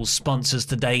wonderful sponsors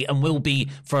today and will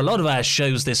be for a lot of our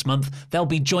shows this month. They'll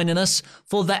be joining us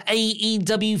for the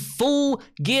AEW Full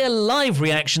Gear Live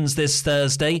reactions this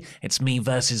Thursday. It's me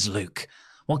versus Luke.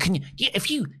 What can you...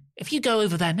 If you go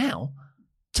over there now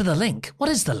to the link, what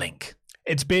is the link?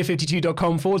 It's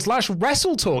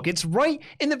beer52.com/WrestleTalk. It's right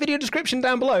in the video description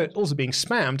down below. It's also being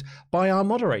spammed by our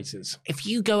moderators. If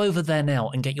you go over there now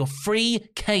and get your free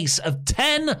case of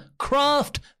 10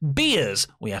 craft beers,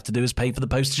 all you have to do is pay for the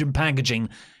postage and packaging.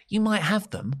 You might have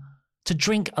them to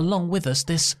drink along with us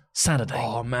this Saturday.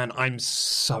 Oh, man, I'm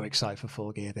so excited for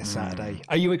Full Gear this Saturday.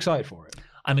 Are you excited for it?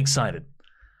 I'm excited.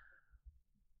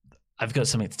 I've got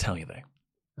something to tell you, though.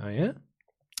 Oh, yeah?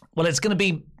 Well, it's going to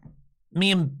be me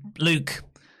and Luke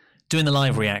doing the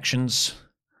live reactions.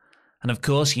 And of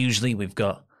course, usually we've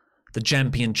got the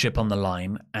championship on the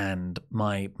line, and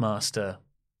my master,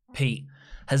 Pete,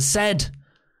 has said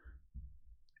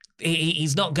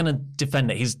he's not going to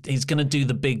defend it. He's going to do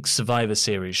the big Survivor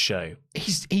Series show.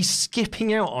 He's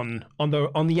skipping out on the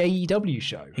AEW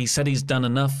show. He said he's done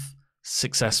enough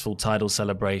successful title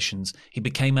celebrations. He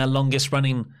became our longest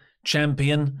running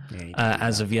champion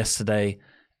as of yesterday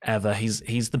ever.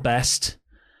 He's the best.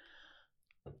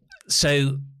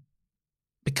 So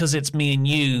because it's me and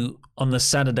you on the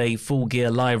Saturday Full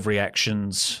Gear Live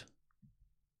reactions,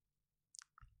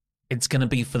 it's going to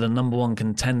be for the number one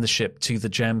contendership to the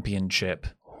championship.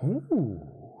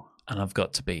 Ooh. And I've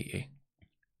got to beat you.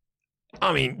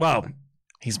 I mean, well,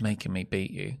 he's making me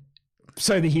beat you.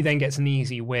 So that he then gets an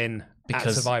easy win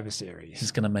at Survivor Series.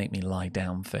 He's going to make me lie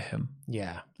down for him.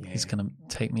 Yeah. He's going to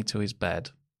take me to his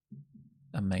bed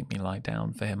and make me lie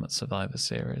down for him at Survivor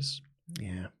Series.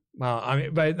 Yeah. Well, I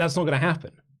mean, but that's not going to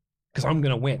happen because I'm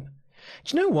going to win.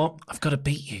 Do you know what? I've got to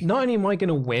beat you. Not only am I going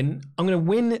to win, I'm going to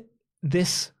win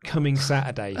this coming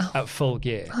Saturday at Full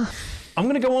Gear, I'm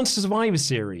going to go on to Survivor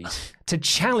Series to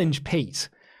challenge Pete.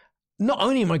 Not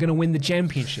only am I going to win the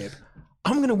championship,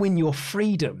 I'm going to win your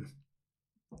freedom.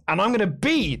 And I'm going to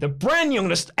be the brand new, I'm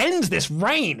going to end this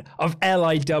reign of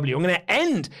LIW. I'm going to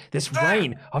end this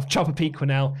reign of Chopper Pete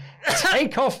Quinnell,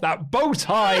 take off that bow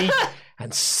tie,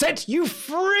 and set you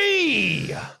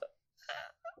free.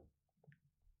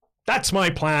 That's my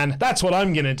plan. That's what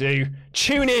I'm going to do.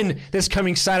 Tune in this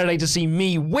coming Saturday to see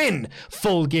me win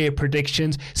Full Gear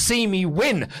predictions, see me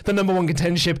win the #1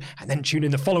 contendership, and then tune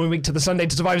in the following week to the Sunday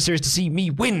to Survivor Series to see me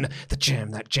win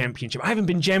that championship. I haven't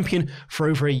been champion for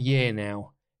over a year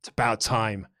now. It's about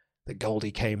time that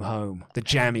Goldie came home. The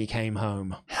Jammy came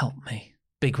home. Help me.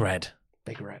 Big Red.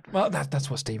 Big Red. Well,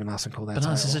 that's what Stephen Larson called that. But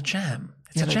ours is a jam.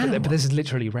 It's a jam. But this is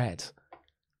literally red.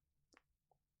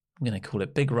 I'm going to call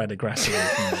it Big Red Aggressive.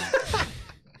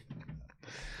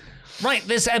 Right,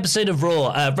 this episode of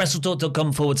Raw,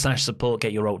 WrestleTalk.com/support.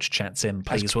 Get your Ultra Chats in,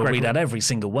 please. We'll read out every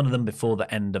single one of them before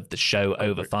the end of the show,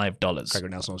 over $5.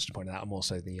 Gregory Nelson wants to point out I'm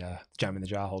also the Jam in the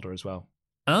Jar holder as well.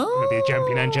 Oh. I'm going to be a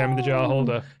champion and Jam in the Jar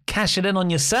holder. Cash it in on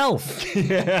yourself.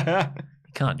 Yeah.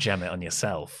 You can't jam it on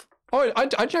yourself. Oh, I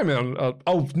jam it on...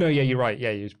 no, yeah, you're right. Yeah,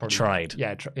 you probably... Tried.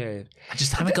 Yeah. I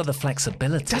just haven't got the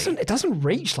flexibility. It doesn't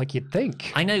reach like you'd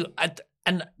think. I know.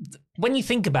 And when you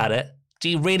think about it, do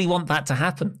you really want that to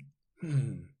happen?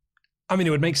 I mean,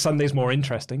 it would make Sundays more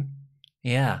interesting.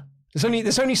 Yeah.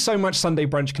 There's only so much Sunday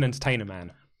brunch can entertain a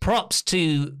man. Props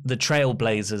to the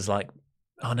Trailblazers, like...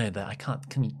 Oh no, I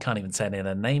can't even say any of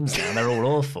their names now. They're all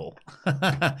awful.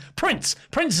 Prince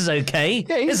is okay,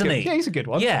 isn't he? Yeah, he's a good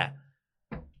one. Yeah.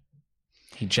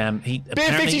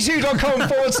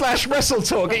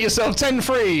 Beer52.com/WrestleTalk. Get yourself 10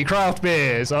 free craft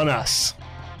beers on us.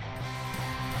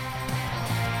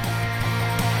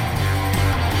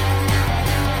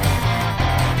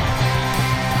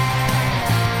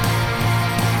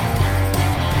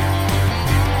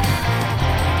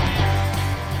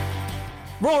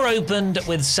 Raw opened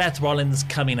with Seth Rollins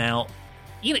coming out.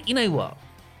 You know what?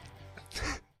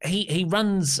 He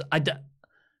runs.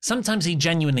 Sometimes he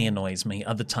genuinely annoys me.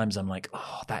 Other times I'm like,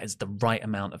 oh, that is the right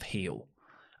amount of heel.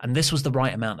 And this was the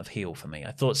right amount of heel for me.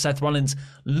 I thought Seth Rollins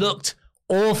looked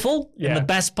awful in the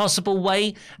best possible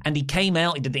way. And he came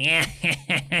out, he did the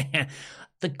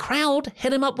The crowd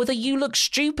hit him up with a "you look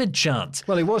stupid" chant.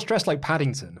 Well, he was dressed like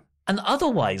Paddington. And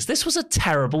otherwise, this was a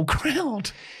terrible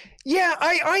crowd. Yeah,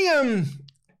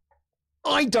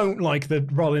 I don't like the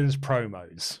Rollins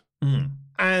promos.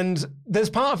 And there's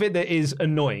part of it that is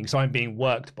annoying, so I'm being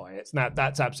worked by it.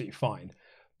 That's absolutely fine.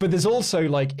 But there's also,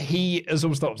 like, he has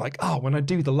always thought, like, oh, when I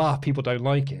do the laugh, people don't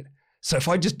like it. So if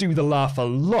I just do the laugh a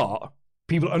lot,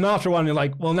 people... And after a while, you're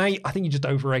like, well, now I think you're just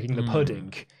over-egging the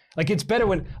pudding. Like, it's better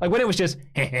when it was just,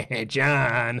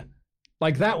 John.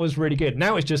 Like, that was really good.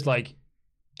 Now it's just, like,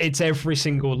 it's every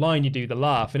single line you do the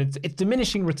laugh, and it's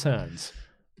diminishing returns.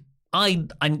 I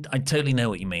totally know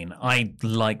what you mean. I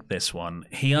like this one.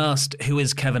 He asked, who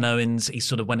is Kevin Owens? He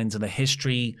sort of went into the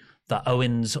history that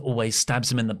Owens always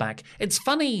stabs him in the back. It's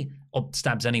funny, or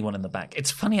stabs anyone in the back. It's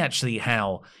funny, actually,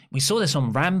 how we saw this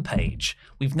on Rampage.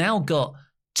 We've now got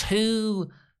 2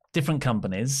 different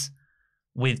companies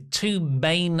with 2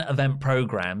 main event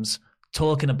programs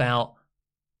talking about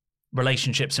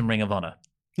relationships in Ring of Honor.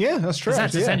 Yeah, that's true.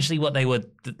 That's essentially what they were,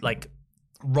 like...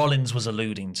 Rollins was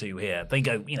alluding to here. They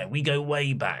go, we go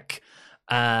way back.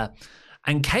 And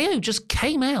KO just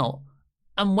came out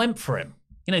and went for him.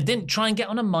 Didn't try and get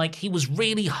on a mic. He was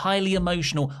really highly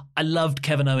emotional. I loved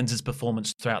Kevin Owens'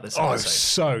 performance throughout this episode. Oh, it was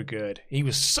so good. He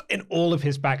was, in all of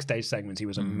his backstage segments, he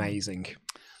was amazing.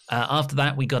 After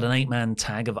that, we got an 8-man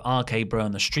tag of RK Bro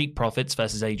and the Street Profits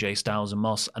versus AJ Styles and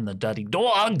Moss and the Dirty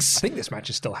Dogs. I think this match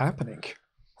is still happening.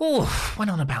 Oh, went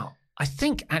on about... I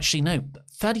think, actually, no,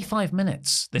 35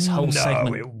 minutes, this whole segment.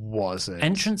 No, it wasn't.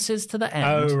 Entrances to the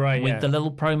end with the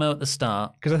little promo at the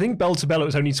start. Because I think Bell to Bell, it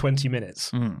was only 20 minutes.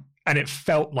 And it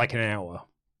felt like an hour.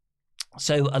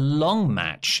 So a long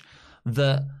match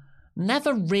that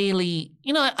never really...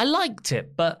 I liked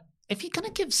it, but if you're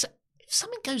going to if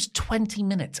something goes 20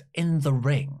 minutes in the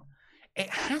ring, it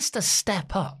has to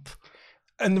step up.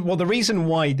 And well, the reason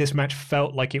why this match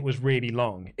felt like it was really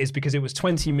long is because it was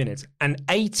 20 minutes, and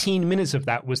 18 minutes of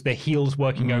that was the heels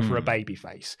working over a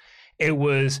babyface. It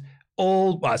was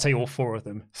I'd say all 4 of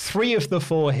them. 3 of the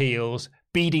 4 heels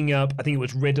beating up, I think it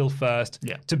was Riddle first,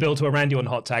 to build to a Randy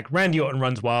Orton hot tag. Randy Orton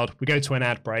runs wild. We go to an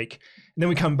ad break. And then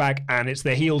we come back, and it's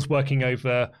the heels working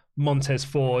over Montez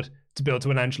Ford to build to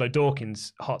an Angelo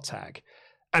Dawkins hot tag.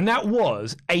 And that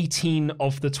was 18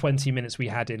 of the 20 minutes we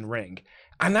had in ring.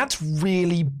 And that's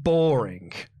really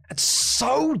boring. It's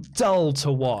so dull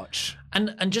to watch.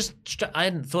 And just, I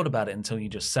hadn't thought about it until you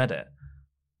just said it.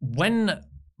 When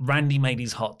Randy made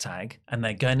his hot tag and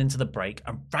they're going into the break,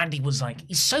 and Randy was like,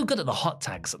 he's so good at the hot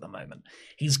tags at the moment.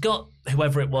 He's got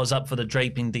whoever it was up for the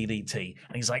draping DDT,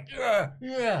 and he's like,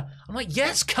 yeah. I'm like,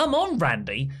 yes, come on,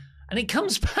 Randy. And he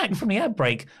comes back from the ad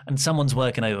break and someone's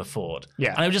working over Ford.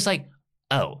 Yeah. And I was just like,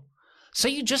 oh, so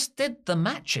you just did the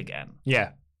match again?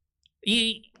 Yeah.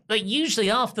 Usually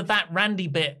after that Randy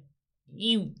bit,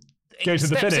 you go to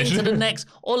the finish. into the next,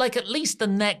 or like at least the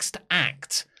next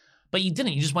act. But you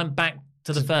didn't. You just went back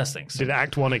to the first thing. Did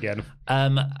act one again.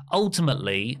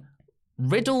 Ultimately,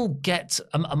 Riddle gets...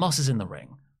 Amos is in the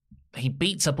ring. He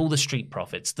beats up all the Street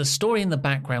Profits. The story in the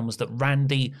background was that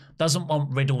Randy doesn't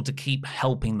want Riddle to keep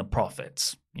helping the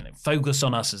Profits. Focus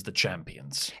on us as the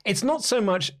champions. It's not so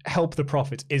much help the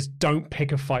Profits, is don't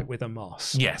pick a fight with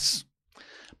Amos. Yes.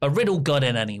 But Riddle got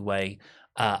in anyway.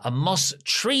 Amos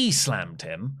tree slammed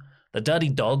him. The Dirty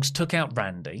Dogs took out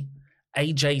Randy.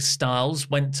 AJ Styles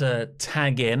went to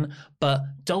tag in, but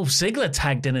Dolph Ziggler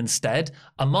tagged in instead.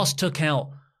 Amos took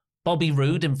out Bobby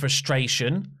Roode in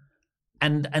frustration.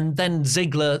 And then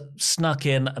Ziggler snuck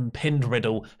in and pinned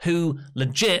Riddle, who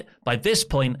legit, by this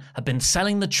point, had been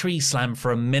selling the tree slam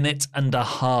for 1.5 minutes.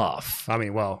 I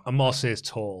mean, well, Amos is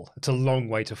tall. It's a long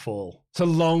way to fall. It's a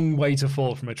long way to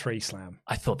fall from a tree slam.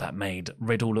 I thought that made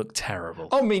Riddle look terrible.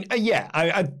 I mean,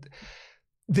 yeah,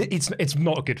 it's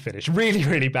not a good finish. Really,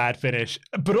 really bad finish.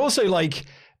 But also, like,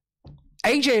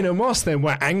 AJ and Amos then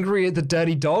were angry at the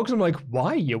Dirty Dogs. I'm like,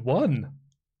 why? You won.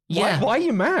 Yeah. Why are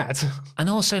you mad? And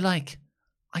also, like...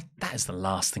 that is the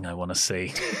last thing I want to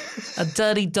see. A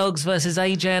Dirty Dogs versus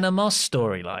AJ and Amos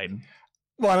storyline.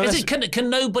 Well, can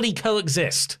nobody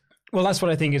coexist? Well, that's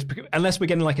what I think is, unless we're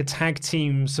getting like a tag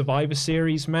team Survivor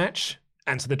Series match,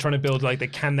 and so they're trying to build like the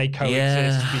can they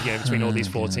coexist between all these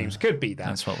four teams. Could be that.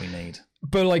 That's what we need.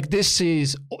 But like this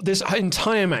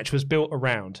entire match was built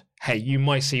around, hey, you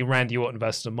might see Randy Orton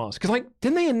versus Amos. Because like,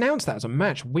 didn't they announce that as a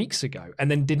match weeks ago and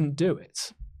then didn't do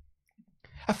it?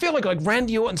 I feel like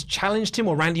Randy Orton's challenged him,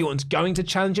 or Randy Orton's going to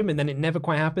challenge him, and then it never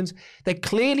quite happens. They're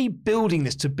clearly building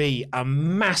this to be a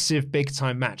massive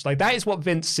big-time match. Like, that is what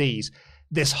Vince sees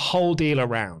this whole deal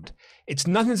around. It's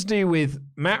nothing to do with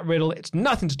Matt Riddle. It's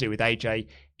nothing to do with AJ.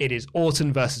 It is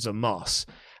Orton versus Amos.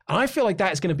 And I feel like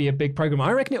that is going to be a big program.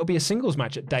 I reckon it'll be a singles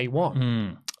match at day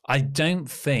one. I don't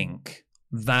think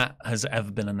that has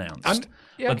ever been announced.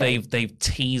 But they've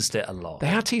teased it a lot. They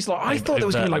have teased a lot. I thought there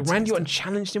was going to be like Randy Orton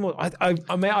challenged him. I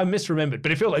misremembered,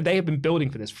 but it feels like they have been building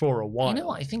for this for a while. You know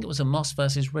what? I think it was Amos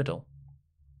versus Riddle.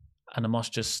 And Amos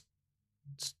just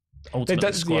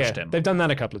ultimately squashed him. They've done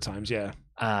that a couple of times, yeah.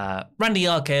 Randy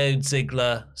RKO'd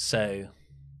Ziggler, so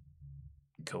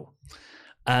cool.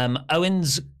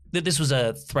 Owens, this was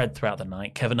a thread throughout the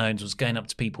night. Kevin Owens was going up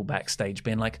to people backstage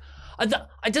being like,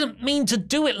 I didn't mean to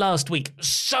do it last week.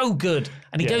 So good.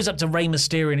 And he goes up to Rey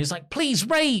Mysterio and he's like, please,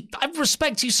 Rey, I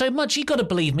respect you so much. You got to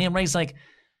believe me. And Rey's like,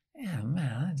 yeah,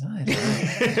 man.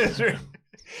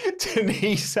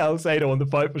 Denise Salcedo on the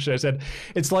Fightful show said,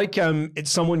 it's like it's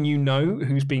someone you know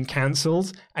who's been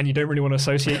cancelled and you don't really want to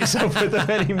associate yourself with them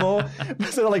anymore.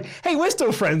 So they're like, hey, we're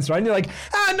still friends, right? And you're like,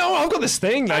 no, I've got this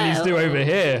thing I need to do over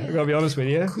here. I've got to be honest with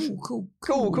you. Cool.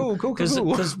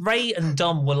 Because Ray and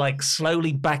Dom were like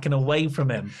slowly backing away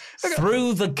from him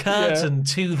through the curtain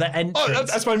to the entrance. Oh,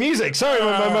 that's my music. Sorry,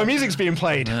 my music's being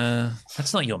played.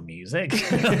 That's not your music.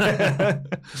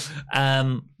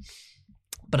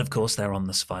 But of course, they're on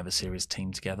the Survivor Series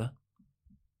team together.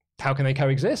 How can they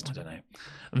coexist? I don't know.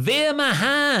 Veer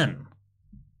Mahan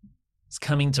is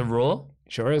coming to Raw.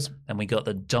 Sure is. And we got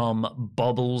the Dom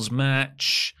Bobbles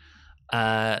match.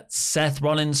 Seth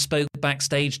Rollins spoke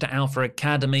backstage to Alpha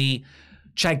Academy.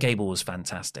 Chad Gable was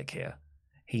fantastic here.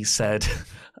 He said,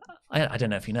 I don't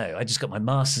know if you know, I just got my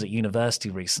master's at university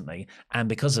recently. And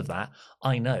because of that,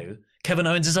 I know Kevin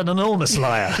Owens is an enormous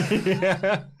liar.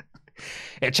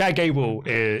 Yeah, Chad Gable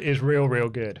is real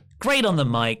good. Great on the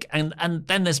mic, and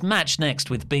then this match next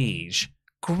with Beige.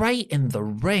 Great in the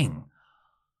ring.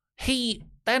 They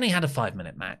only had a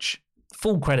 5-minute match.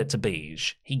 Full credit to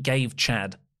Beige. He gave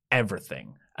Chad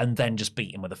everything, and then just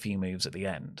beat him with a few moves at the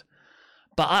end.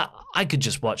 But I could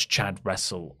just watch Chad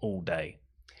wrestle all day.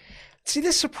 See,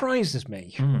 this surprises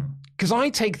me, because I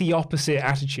take the opposite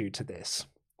attitude to this.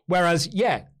 Whereas,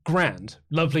 yeah, grand,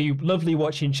 lovely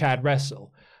watching Chad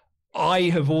wrestle. I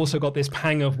have also got this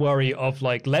pang of worry of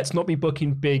like, let's not be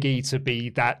booking Big E to be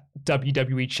that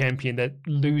WWE champion that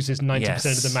loses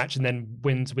 90% of the match and then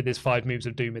wins with his 5 moves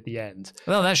of doom at the end.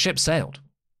 Well, that ship sailed.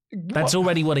 That's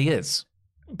already what he is.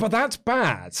 But that's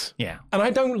bad. Yeah. And I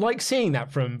don't like seeing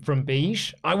that from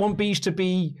Beige. I want Beige to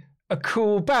be a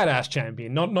cool badass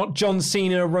champion, not John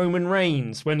Cena, Roman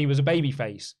Reigns when he was a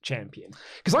babyface champion.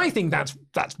 Because I think that's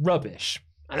rubbish.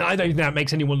 And I don't think that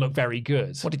makes anyone look very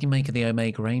good. What did you make of the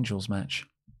Omega Angels match?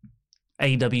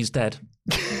 AEW's dead.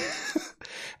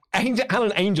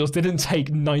 Alan Angels didn't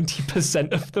take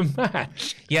 90% of the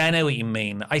match. Yeah, I know what you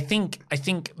mean. I think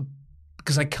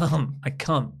because I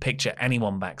can't picture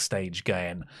anyone backstage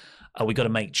going, "Oh, we got to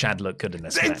make Chad look good in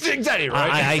this match." Exactly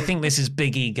right. I think this is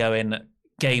Big E going,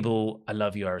 "Gable, I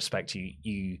love you, I respect you.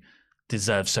 You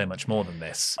deserve so much more than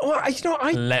this. Well,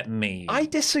 Let me." I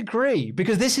disagree,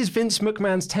 because this is Vince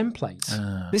McMahon's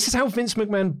template. This is how Vince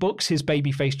McMahon books his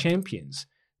babyface champions.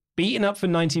 Beaten up for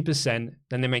 90%,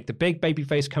 then they make the big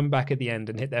babyface come back at the end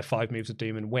and hit their 5 moves of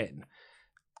doom and win.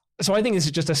 So I think this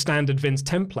is just a standard Vince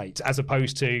template, as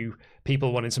opposed to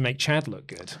people wanting to make Chad look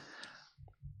good.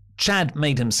 Chad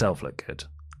made himself look good.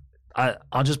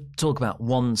 I'll just talk about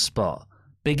one spot.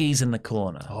 Big E's in the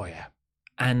corner. Oh, yeah.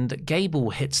 And Gable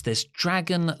hits this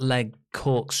dragon leg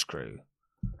corkscrew.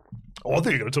 Oh, I thought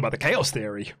you were going to talk about the Chaos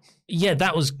Theory. Yeah,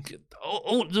 that was...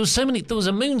 Oh, there was so many... There was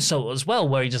a moonsault as well,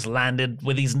 where he just landed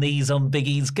with his knees on Big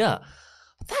E's gut.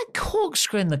 That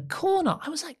corkscrew in the corner, I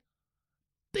was like,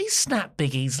 he snapped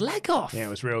Big E's leg off. Yeah, it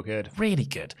was real good. Really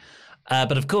good.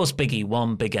 But of course, Big E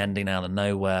won, big ending out of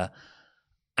nowhere.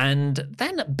 And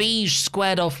then Beige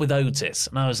squared off with Otis.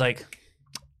 And I was like,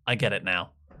 I get it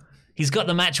now. He's got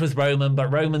the match with Roman,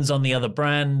 but Roman's on the other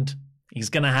brand. He's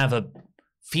going to have a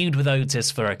feud with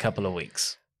Otis for a couple of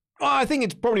weeks. Well, I think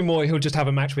it's probably more he'll just have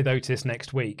a match with Otis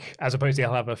next week, as opposed to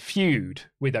he'll have a feud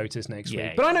with Otis next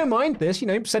week. But I don't mind this,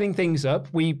 setting things up.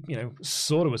 We,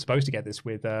 sort of were supposed to get this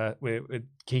with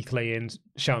Keith Lee and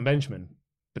Shelton Benjamin,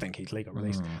 but then Keith Lee got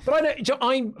released. But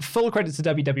I'm full credit to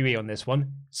WWE on this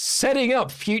one. Setting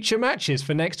up future matches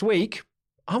for next week.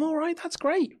 I'm all right. That's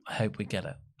great. I hope we get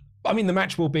it. I mean, the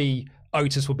match will be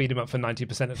Otis will beat him up for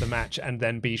 90% of the match, and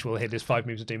then Beach will hit his 5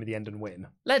 moves of doom at the end and win.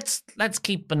 Let's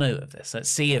keep a note of this. Let's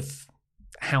see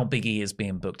how Big E is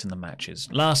being booked in the matches.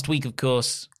 Last week, of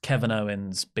course, Kevin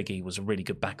Owens, Big E was a really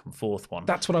good back and forth one.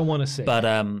 That's what I want to see. But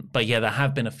yeah, there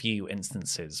have been a few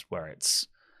instances where it's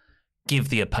give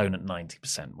the opponent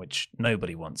 90%, which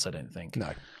nobody wants, I don't think.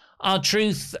 No.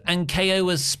 R-Truth and KO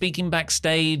was speaking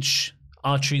backstage.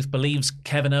 R-Truth believes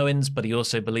Kevin Owens, but he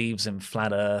also believes in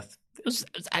Flat Earth. It was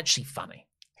actually funny.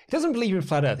 He doesn't believe in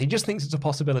Flat Earth. He just thinks it's a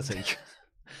possibility.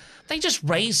 They just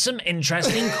raised some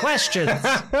interesting questions.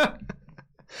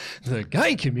 The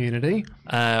gay community.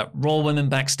 Raw women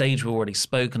backstage we've already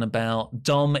spoken about.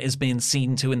 Dom is being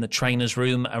seen to in the trainer's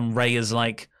room, and Ray is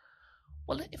like,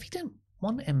 well, if he didn't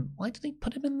want him, why did he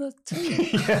put him in the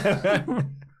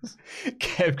team?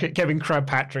 Kevin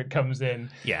Crabpatrick comes in.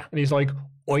 Yeah. And he's like,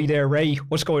 oi there, Ray.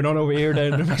 What's going on over here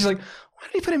then? And he's like, why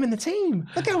did he put him in the team?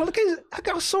 Look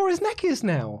how sore his neck is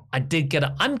now. I'm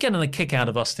getting a kick out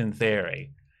of Austin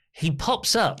Theory. He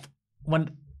pops up when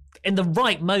in the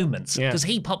right moments, because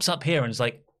he pops up here and is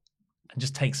like, and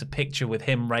just takes a picture with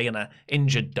him, Ray, and an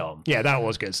injured Dom. Yeah, that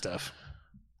was good stuff.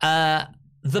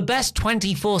 The best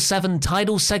 24/7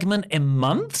 title segment in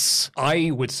months?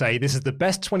 I would say this is the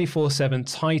best 24/7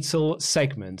 title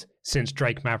segment since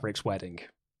Drake Maverick's wedding.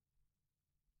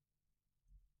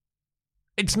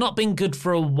 It's not been good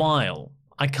for a while.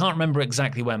 I can't remember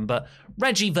exactly when, but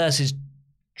Reggie versus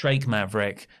Drake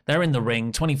Maverick, they're in the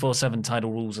ring. 24/7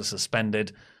 title rules are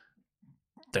suspended.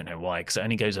 Don't know why, because it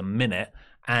only goes a minute.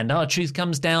 And R-Truth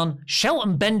comes down.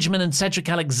 Shelton Benjamin and Cedric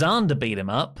Alexander beat him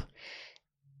up.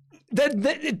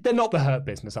 They're not the Hurt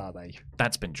Business, are they?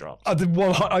 That's been dropped. I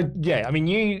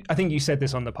think you said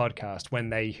this on the podcast when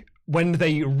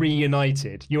they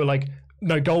reunited. You were like,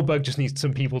 no, Goldberg just needs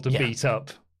some people to beat up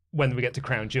when we get to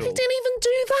Crown Jewel. He didn't even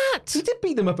do that. He did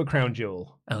beat them up at Crown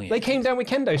Jewel. Oh, yeah. They came down with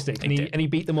kendo sticks and he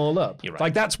beat them all up. You're right.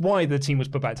 Like, that's why the team was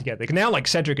put back together. Now, like,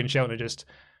 Cedric and Shelton are just...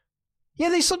 Yeah,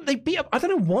 they beat up... I don't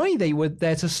know why they were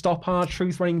there to stop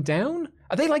R-Truth running down.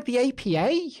 Are they like the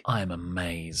APA? I'm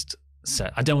amazed.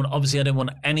 I don't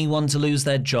want anyone to lose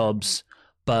their jobs,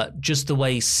 but just the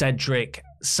way Cedric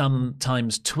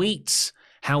sometimes tweets,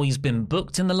 how he's been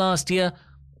booked in the last year,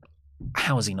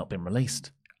 how has he not been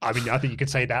released? I mean, I think you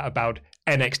could say that about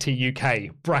NXT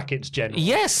UK, brackets general.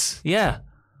 Yes, yeah.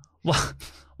 Well,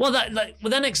 with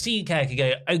NXT UK, I could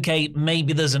go, okay,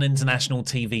 maybe there's an international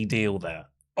TV deal there.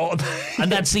 Oh,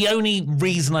 and that's the only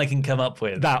reason I can come up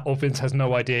with. That or Vince has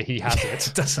no idea he has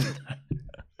it. Doesn't.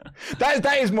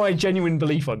 That is my genuine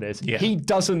belief on this. Yeah. He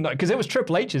doesn't know, because it was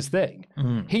Triple H's thing.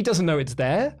 He doesn't know it's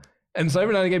there. And so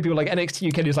every now and again, people like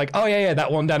NXT UK is like, oh, yeah,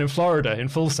 that one down in Florida in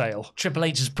Full Sail. Triple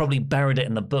H has probably buried it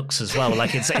in the books as well.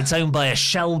 Like it's owned by a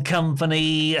shell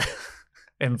company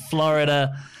in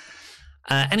Florida.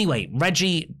 Anyway,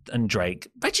 Reggie and Drake.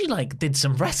 Reggie did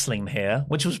some wrestling here,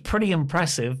 which was pretty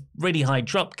impressive. Really high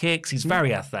drop kicks. He's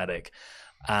very athletic.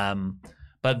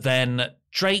 But then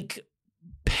Drake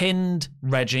pinned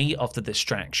Reggie off the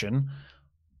distraction.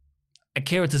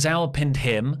 Akira Tozawa pinned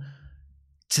him.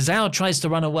 Tozawa tries to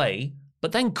run away,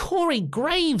 but then Corey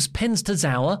Graves pins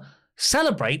Tozawa,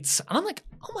 celebrates, and I'm like,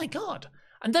 oh my God.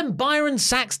 And then Byron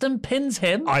Saxton pins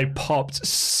him. I popped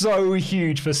so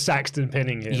huge for Saxton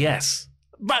pinning him. Yes.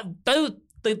 But though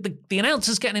the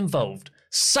announcers getting involved,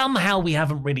 somehow we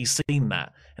haven't really seen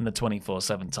that in the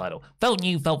 24/7 title. Felt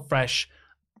new, felt fresh,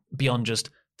 beyond just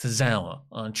Tozawa,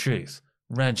 R-Truth,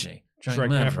 Reggie,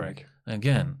 Drake Maverick,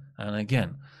 again and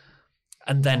again.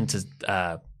 And then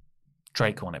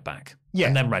Drake won it back. Yeah.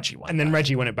 And then Reggie won it back. And then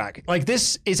Reggie won it back.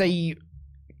 This is a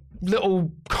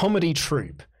little comedy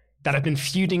troupe that have been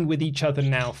feuding with each other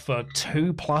now for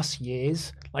 2+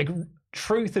 years.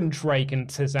 Truth and Drake and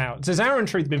Tozawa and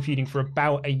Truth have been feuding for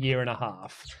about a year and a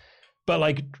half.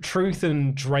 But Truth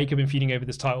and Drake have been feuding over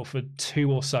this title for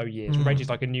 2 or so years. Reggie's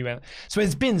a new... So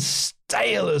it's been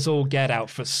stale as all get out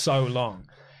for so long.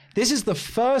 This is the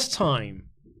first time,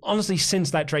 honestly,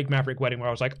 since that Drake Maverick wedding where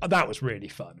I was like, oh, that was really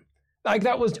fun.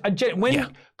 That was...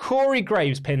 When Corey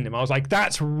Graves pinned him, I was like,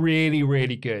 that's really,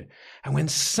 really good. And when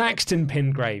Saxton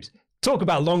pinned Graves... Talk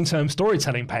about long-term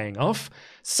storytelling paying off.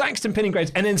 Saxton pinning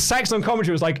Graves. And then Saxton on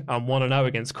commentary was like, I'm 1-0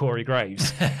 against Corey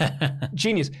Graves.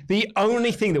 Genius. The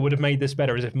only thing that would have made this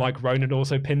better is if Mike Rowan had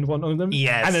also pinned one of them.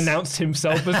 Yes. And announced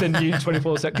himself as the new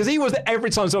 24/7. Because he was there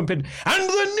every time someone pinned, and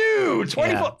the new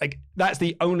 24... Yeah. That's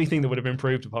the only thing that would have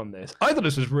improved upon this. I thought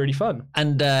this was really fun.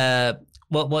 And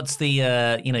what's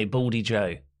the, Baldy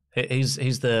Joe? Who's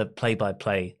the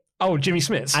play-by-play? Oh, Jimmy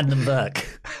Smits. Adnan Burke.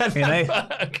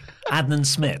 Adnan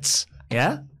Smits.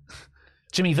 Yeah?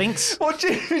 Jimmy Vinks? Well,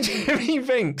 Jimmy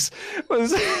Vinks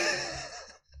was...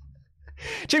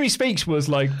 Jimmy Speaks was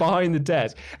behind the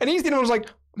desk. And he's the only one who was like,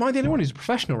 am I the only one who's a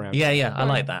professional around here? Yeah. I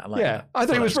like that. I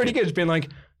thought it was really good. Just being like,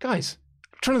 guys,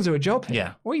 I'm trying to do a job here.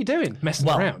 Yeah. What are you doing? Messing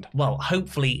around. Well,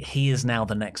 hopefully he is now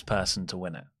the next person to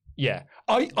win it. Yeah.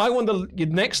 I want the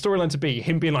next storyline to be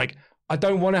him being like, I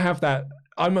don't want to have that...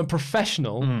 I'm a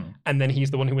professional, and then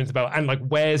he's the one who wins the belt and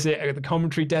wears it at the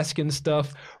commentary desk and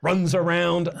stuff, runs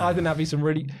around. I think that'd be some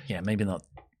really... Yeah, maybe not.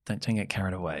 Don't get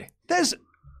carried away. There's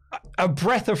a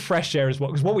breath of fresh air as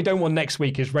well, because what we don't want next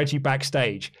week is Reggie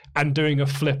backstage and doing a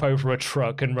flip over a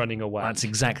truck and running away. That's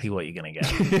exactly what you're going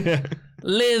to get.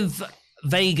 Liv,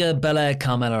 Vega, Belair,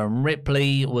 Carmella, and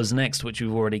Ripley was next, which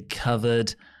we've already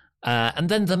covered. And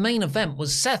then the main event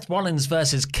was Seth Rollins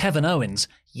versus Kevin Owens.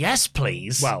 Yes,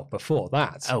 please. Well, before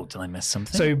that. Oh, did I miss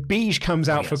something? So Beige comes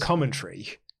out for commentary,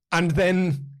 and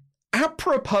then,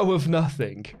 apropos of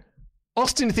nothing,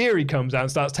 Austin Theory comes out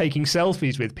and starts taking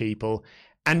selfies with people,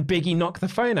 and Big E knocked the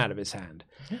phone out of his hand.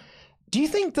 Yeah. Do you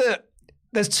think that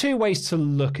there's 2 ways to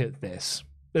look at this?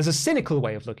 There's a cynical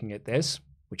way of looking at this,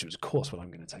 which is, of course, what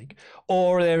I'm going to take,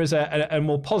 or there is a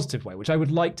more positive way, which I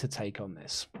would like to take on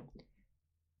this.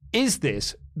 Is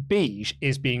this Beige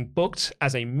is being booked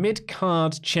as a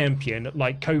mid-card champion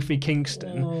like Kofi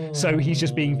Kingston? So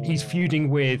he's feuding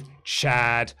with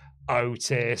Chad,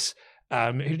 Otis.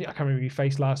 I can't remember who he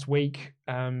faced last week.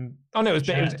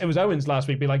 It was Owens last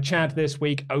week. Be like Chad this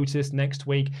week, Otis next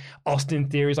week. Austin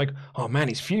Theory is like, oh man,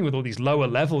 he's feuding with all these lower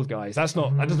level guys. That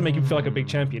doesn't make him feel like a big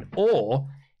champion. Or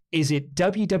is it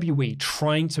WWE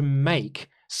trying to make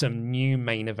some new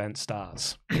main event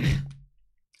stars?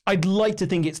 I'd like to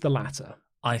think it's the latter.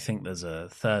 I think there's a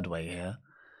third way here.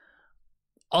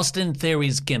 Austin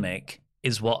Theory's gimmick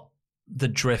is what the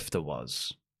Drifter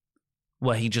was,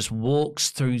 where he just walks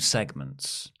through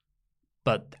segments,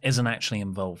 but isn't actually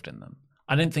involved in them.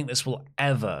 I don't think this will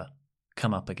ever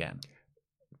come up again.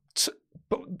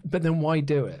 But then why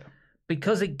do it?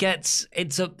 Because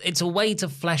it's a way to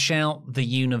flesh out the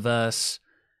universe.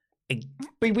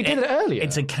 We did it earlier.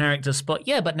 It's a character spot.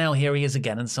 Yeah, but now here he is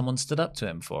again, and someone stood up to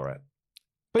him for it.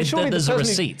 But surely there's a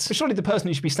receipt. But surely the person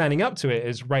who should be standing up to it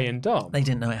is Ray and Dom. They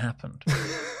didn't know it happened.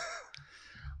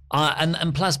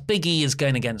 And plus, Big E is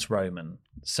going against Roman.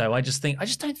 So I just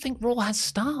don't think Raw has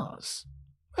stars.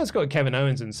 Well, it's got Kevin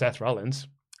Owens and Seth Rollins.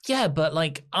 Yeah, but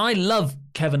I love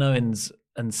Kevin Owens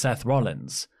and Seth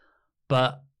Rollins,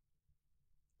 but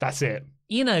that's it.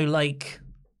 They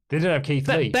didn't have Keith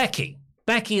Lee.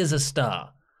 Becky is a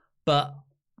star, but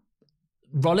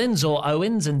Rollins or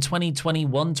Owens in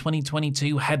 2021,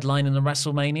 2022 headlining the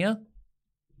WrestleMania?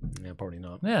 Yeah, probably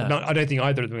not. Yeah. No, I don't think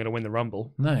either of them are going to win the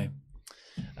Rumble. No.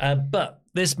 But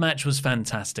this match was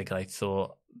fantastic, I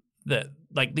thought. That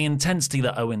the intensity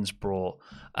that Owens brought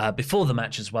before the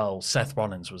match as well, Seth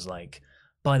Rollins was like,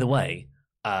 by the way,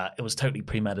 It was totally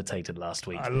premeditated last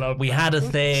week. I love We that. had a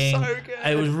thing. So good.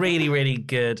 It was really, really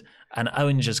good. And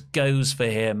Owen just goes for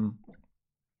him.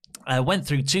 Went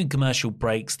through 2 commercial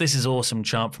breaks. This is awesome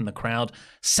chant from the crowd.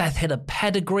 Seth hit a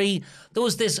pedigree. There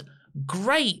was this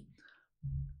great...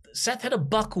 Seth hit a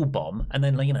buckle bomb and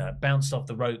then, it bounced off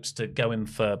the ropes to go in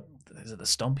for... Is it the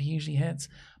stomp he usually hits?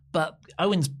 But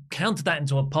Owens countered that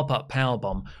into a pop-up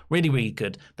powerbomb. Really, really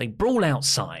good. They brawl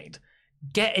outside,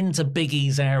 get into Big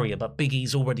E's area, but Big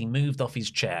E's already moved off his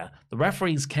chair. The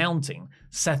referee's counting.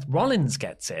 Seth Rollins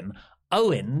gets in.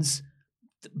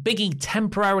 Big E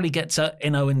temporarily gets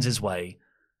in Owens' way,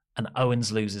 and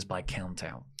Owens loses by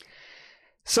countout.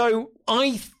 So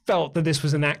I felt that this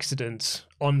was an accident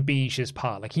on Bija's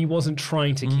part. Like, he wasn't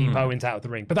trying to keep Owens out of the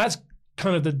ring. But that's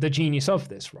kind of the genius of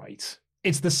this, right?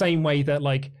 It's the same way that,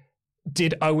 like,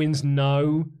 did Owens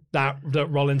know that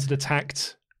Rollins had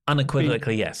attacked?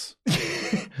 Unequivocally, yes.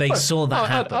 They saw that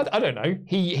happen. I don't know.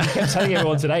 He kept telling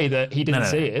everyone today that he didn't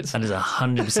see it. That is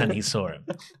 100% he saw it.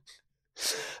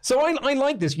 So I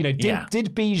like this.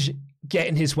 Did Bij get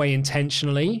in his way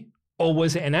intentionally, or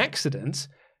was it an accident?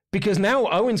 Because now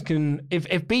Owens can, if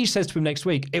Bij says to him next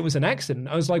week, it was an accident,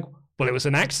 I was like, well, it was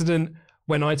an accident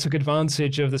when I took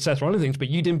advantage of the Seth Rollins things, but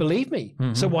you didn't believe me.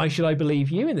 Mm-hmm. So why should I believe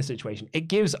you in this situation? It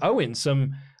gives Owens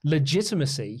some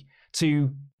legitimacy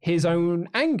to his own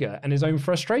anger and his own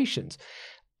frustrations.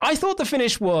 I thought the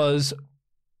finish was,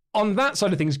 on that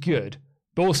side of things, good,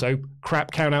 but also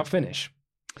crap count-out finish.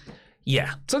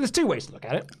 Yeah. So there's 2 ways to look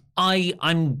at it.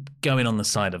 I'm going on the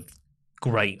side of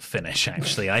great finish,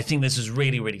 actually. I think this was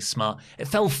really, really smart. It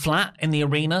fell flat in the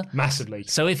arena. Massively.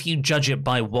 So if you judge it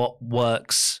by what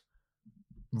works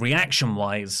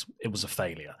reaction-wise, it was a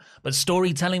failure. But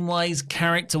storytelling-wise,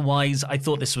 character-wise, I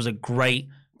thought this was a great,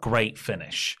 great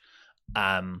finish.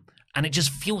 And it just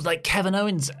feels like Kevin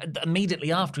Owens,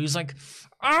 immediately after, he was like,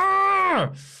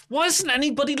 why isn't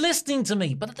anybody listening to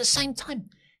me? But at the same time,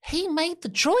 he made the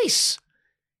choice.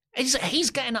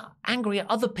 He's getting angry at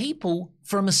other people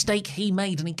for a mistake he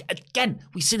made. And again,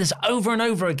 we see this over and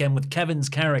over again with Kevin's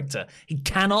character. He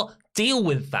cannot deal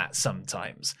with that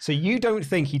sometimes. So you don't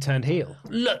think he turned heel?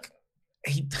 Look,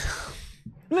 he...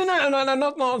 No,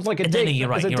 not like a dig. No, you're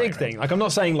right, it's a dig thing. Like, I'm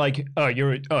not saying like,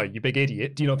 you big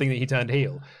idiot. Do you not think that he turned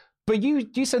heel? But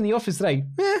you said in the office today,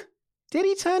 did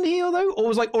he turn heel though?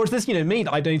 Or is this, me?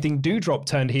 I don't think Doudrop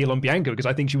turned heel on Bianca because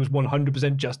I think she was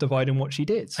 100% justified in what she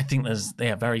did. I think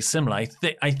they're very similar.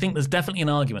 I think there's definitely an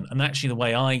argument. And actually the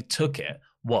way I took it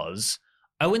was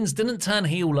Owens didn't turn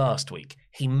heel last week.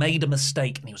 He made a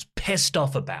mistake and he was pissed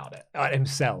off about it.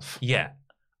 Himself. Yeah.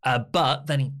 But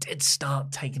then he did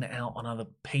start taking it out on other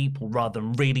people rather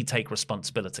than really take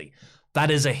responsibility. That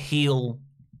is a heel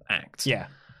act. Yeah.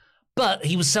 But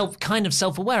he was kind of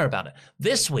self-aware about it.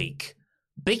 This week,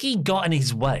 Big E got in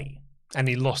his way. And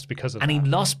he lost because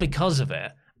of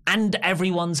it. And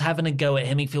everyone's having a go at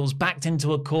him. He feels backed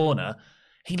into a corner.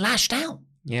 He lashed out.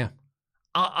 Yeah.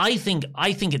 I think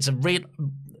it's a real...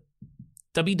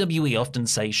 WWE often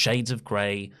say shades of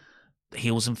grey,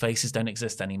 heels and faces don't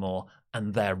exist anymore,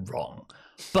 and they're wrong.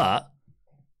 But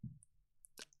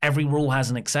every rule has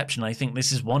an exception. I think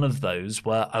this is one of those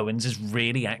where Owens is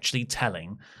really actually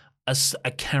telling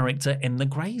a character in the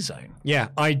grey zone. Yeah,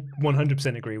 I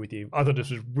 100% agree with you. I thought this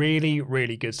was really,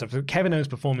 really good stuff. Kevin Owens'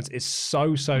 performance is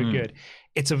so good.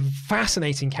 It's a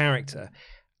fascinating character.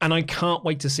 And I can't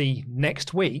wait to see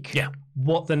next week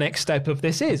what the next step of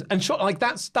this is. And sure, like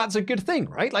that's a good thing,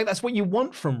 right? Like that's what you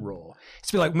want from Raw. It's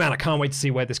to be like, man, I can't wait to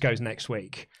see where this goes next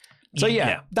week. So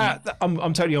that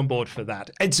I'm totally on board for that.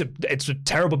 It's a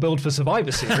terrible build for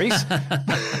Survivor Series,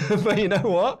 but you know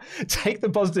what? Take the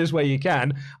positives where you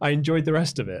can. I enjoyed the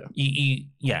rest of it.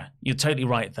 You're totally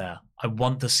right there. I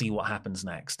want to see what happens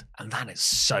next, and that is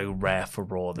so rare for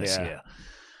Raw this year.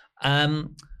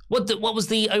 What was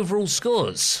the overall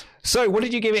scores? So what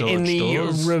did you give it in the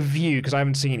review? Because I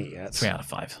haven't seen it yet. 3 out of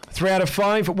 5. 3 out of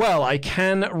 5. Well, I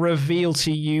can reveal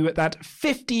to you that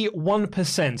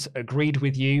 51% agreed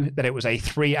with you that it was a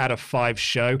 3 out of 5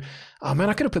 show. Oh man,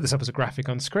 I could have put this up as a graphic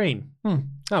on screen. Oh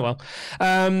well.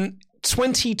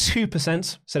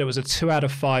 22% said it was a 2 out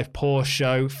of 5 poor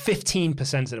show. 15%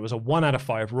 said it was a 1 out of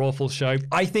 5 rawful show.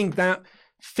 I think that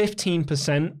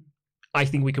 15%, I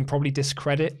think we can probably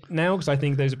discredit now because I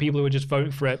think those are people who are just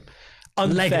voting for it.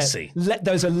 Unfair. Legacy.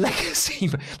 Those are legacy,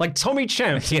 like Tommy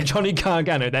Champ and Johnny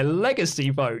Gargano, they're legacy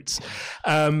votes.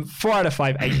 4 out of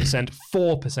 5, 8%,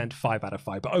 4%, 5 out of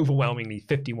 5, but overwhelmingly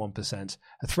 51%,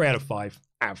 a 3 out of 5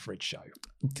 average show.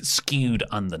 Skewed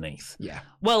underneath. Yeah.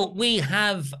 Well, we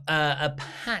have a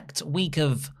packed week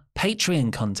of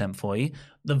Patreon content for you.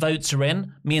 The votes are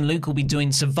in. Me and Luke will be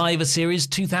doing Survivor Series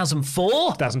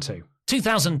 2004. 2002.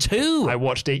 2002? I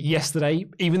watched it yesterday,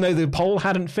 even though the poll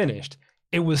hadn't finished.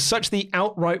 It was such the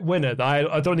outright winner that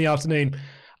I thought in the afternoon,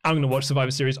 I'm going to watch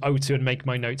Survivor Series 02 and make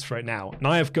my notes for it now. And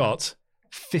I have got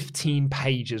 15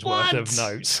 pages worth of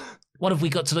notes. What have we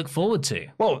got to look forward to?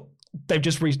 Well, they've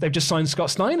just signed Scott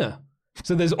Steiner.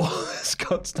 So there's all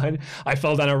Scott Steiner. I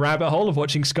fell down a rabbit hole of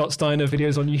watching Scott Steiner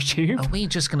videos on YouTube. Are we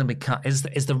just going to become... Is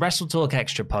the Wrestle Talk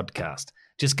Extra podcast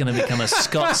just going to become a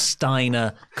Scott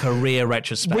Steiner career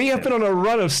retrospective? We have been on a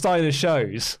run of Steiner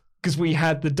shows because we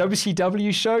had the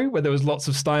WCW show where there was lots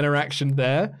of Steiner action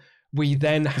there. We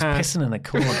then had... pissing in a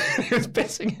corner. He was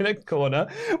pissing in a corner.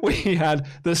 We had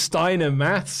the Steiner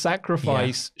Math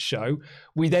Sacrifice show.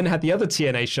 We then had the other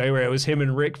TNA show where it was him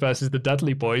and Rick versus the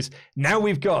Dudley Boys. Now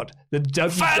we've got the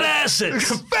Fat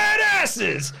asses! Fat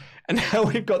asses! And now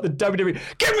we've got the WWE.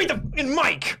 Give me the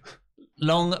mic!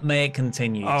 Long may it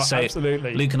continue. Oh, so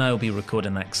absolutely. Luke and I will be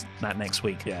recording that next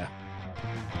week. Yeah.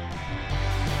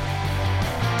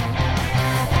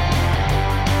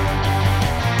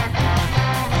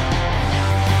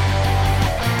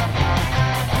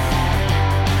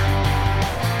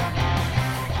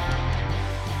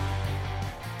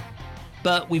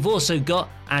 But we've also got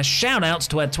our shout-outs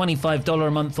to our $25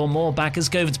 a month or more backers.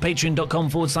 Go over to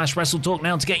patreon.com/WrestleTalk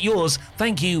now to get yours.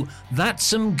 Thank you. That's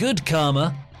some good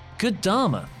karma. Good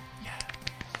dharma.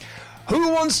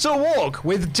 Who Wants to Walk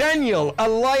with Daniel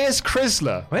Elias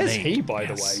Chrysler? Where's he, by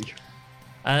the way?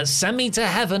 Send Me to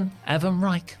Heaven, Evan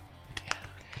Reich.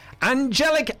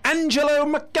 Angelic Angelo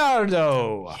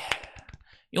Macardo. Yeah.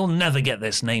 You'll never get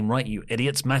this name right, you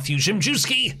idiots. Matthew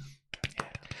Szymczewski.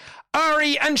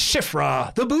 Ari and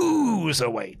Shifra, the booze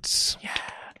awaits. Yeah.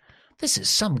 This is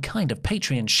some kind of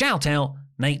Patreon shout-out.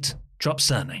 Nate, drop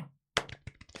surname.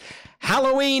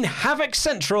 Halloween Havoc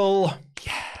Central.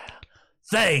 Yeah.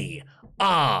 They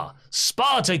are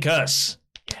Spartacus.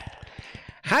 Yeah.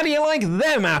 How do you like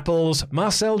them apples,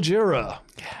 Marcel Jura?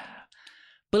 Yeah.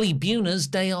 Billy Buhner's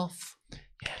day off.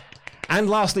 And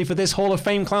lastly, for this Hall of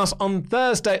Fame class on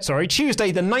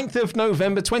Tuesday, the 9th of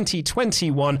November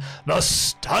 2021, the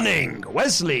stunning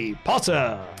Wesley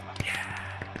Potter.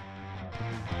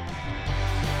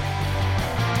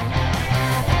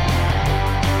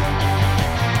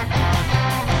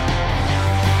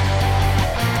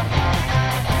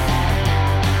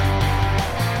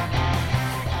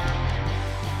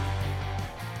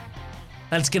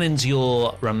 Let's get into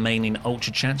your remaining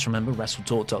Ultra Chats. Remember,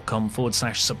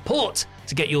 WrestleTalk.com/support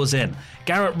to get yours in.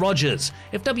 Garrett Rogers.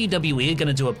 If WWE are going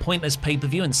to do a pointless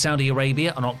pay-per-view in Saudi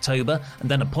Arabia in October and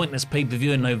then a pointless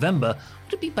pay-per-view in November,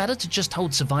 would it be better to just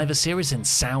hold Survivor Series in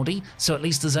Saudi so at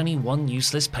least there's only one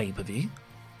useless pay-per-view?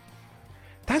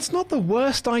 That's not the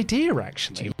worst idea,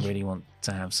 actually. Do you really want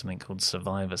to have something called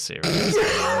Survivor Series?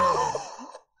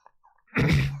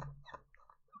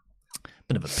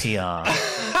 Bit of a PR.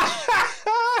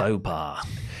 Faux pas.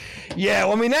 Yeah,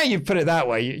 well, I mean, now you've put it that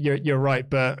way, you're right.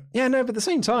 But yeah, no, but at the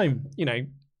same time, you know,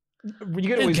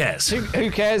 who cares? Who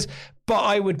cares? But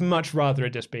I would much rather it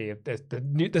just be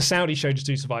the Saudi show, just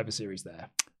do Survivor Series there.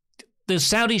 The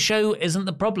Saudi show isn't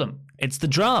the problem. It's the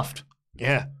draft.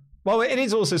 Yeah. Well, it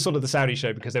is also sort of the Saudi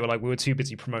show because they were like, we were too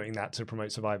busy promoting that to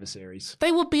promote Survivor Series.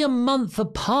 They would be a month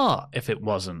apart if it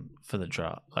wasn't for the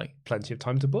draft. Like, plenty of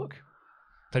time to book.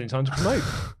 Plenty of time to promote.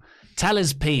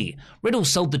 Taliz P. Riddle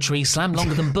sold the tree slam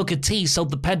longer than Booker T sold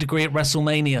the pedigree at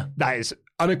WrestleMania. That is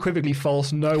unequivocally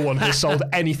false. No one has sold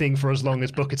anything for as long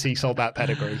as Booker T sold that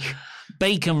pedigree.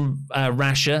 Bacon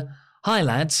Rasher. Hi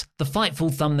lads, the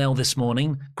Fightful thumbnail this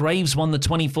morning. Graves won the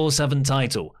 24/7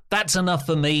 title. That's enough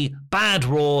for me. Bad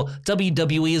Raw.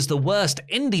 WWE is the worst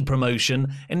indie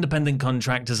promotion. Independent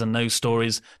contractors and no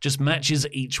stories. Just matches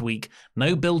each week.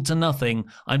 No build to nothing.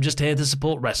 I'm just here to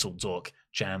support Wrestle Talk.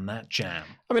 Jam that jam.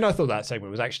 I mean, I thought that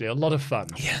segment was actually a lot of fun.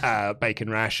 Yeah.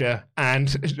 Bacon Rasher.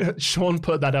 And Sean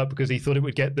put that up because he thought it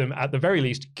would get them, at the very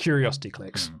least, curiosity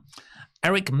clicks.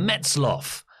 Eric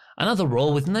Metzloff. Another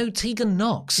Raw with no Tegan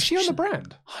Knox. Is she on the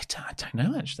brand? I don't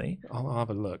know, actually. I'll have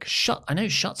a look. I know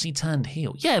Shotzi turned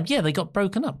heel. Yeah, they got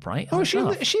broken up, right? Oh, is she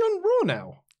on Raw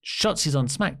now? Shotzi's on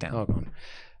SmackDown. Hold on.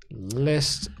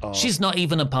 List of... She's not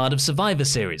even a part of Survivor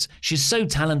Series. She's so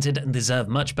talented and deserved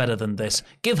much better than this.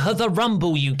 Give her the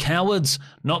Rumble, you cowards.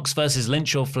 Knox versus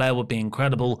Lynch or Flair would be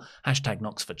incredible. Hashtag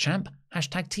Knox for champ.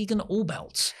 Hashtag Tegan all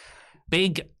belts.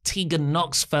 Big Tegan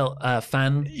Knox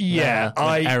fan. Yeah,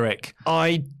 Eric.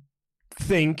 I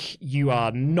think you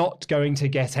are not going to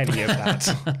get any of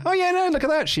that. Oh yeah, no, look at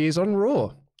that. She is on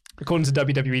Raw. According to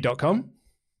WWE.com.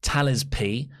 Taliz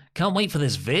P. Can't wait for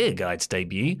this Veer guy to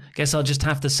debut. Guess I'll just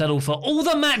have to settle for all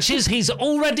the matches he's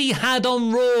already had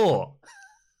on Raw.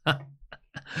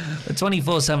 The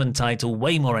 24/7 title,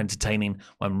 way more entertaining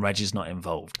when Reggie's not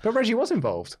involved. But Reggie was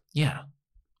involved. Yeah.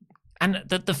 And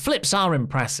the flips are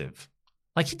impressive.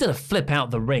 Like, he did a flip out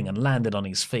the ring and landed on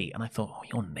his feet. And I thought, oh,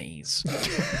 your knees.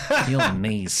 Your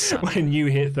knees, son. When you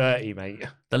hit 30, mate.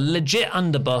 The legit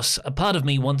underboss, a part of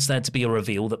me wants there to be a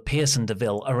reveal that Pierce and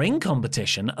DeVille are in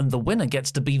competition and the winner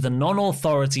gets to be the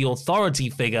non-authority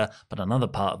figure, but another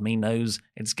part of me knows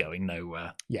it's going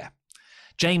nowhere. Yeah.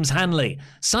 James Hanley.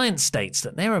 Science states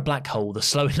that near a black hole, the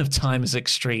slowing of time is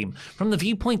extreme. From the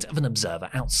viewpoint of an observer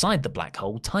outside the black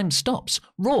hole, time stops.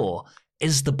 Raw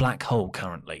is the black hole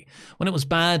currently. When it was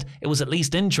bad, it was at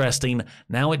least interesting.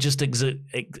 Now it just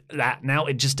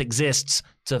exists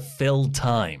to fill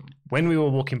time. When we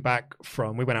were walking back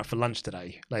we went out for lunch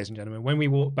today, ladies and gentlemen. When we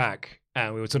walked back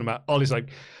and we were talking about, Ollie's like,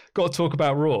 got to talk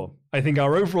about Raw. I think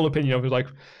our overall opinion of it was like,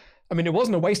 I mean, it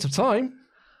wasn't a waste of time.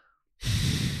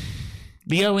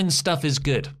 The Owens stuff is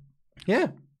good. Yeah.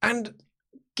 And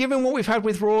given what we've had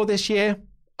with Raw this year,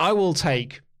 I will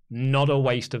take not a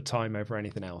waste of time over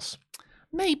anything else.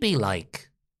 Maybe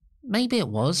it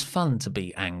was fun to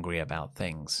be angry about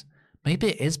things. Maybe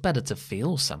it is better to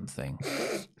feel something.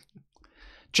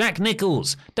 Jack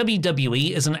Nichols.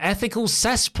 WWE is an ethical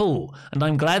cesspool, and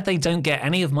I'm glad they don't get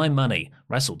any of my money.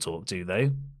 Wrestle Talk do,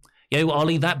 though. Yo,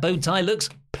 Ollie, that bow tie looks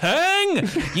pang!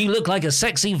 You look like a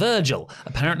sexy Virgil.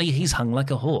 Apparently he's hung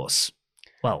like a horse.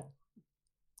 Well,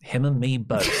 him and me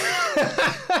both.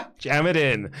 Jam it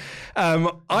in.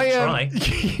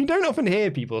 You don't often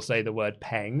hear people say the word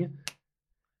peng.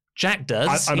 Jack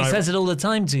does. He says it all the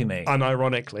time to me.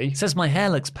 Unironically. He says my hair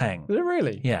looks peng. Is it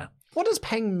really? Yeah. What does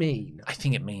peng mean? I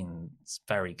think it means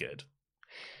very good.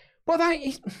 Well,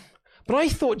 but I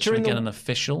thought during get an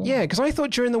official? Yeah, because I thought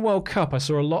during the World Cup, I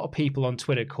saw a lot of people on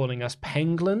Twitter calling us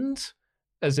Pengland,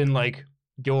 as in like,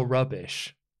 you're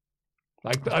rubbish.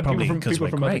 Like people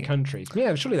from other countries.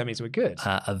 Yeah, surely that means we're good.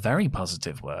 A very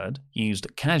positive word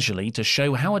used casually to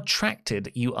show how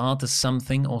attracted you are to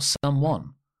something or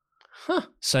someone. Huh.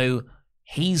 So,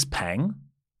 he's peng.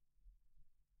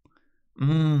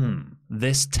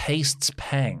 This tastes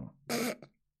peng.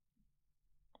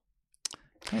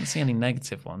 Can't see any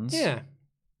negative ones. Yeah.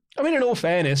 I mean, in all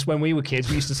fairness, when we were kids,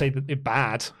 we used to say that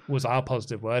bad was our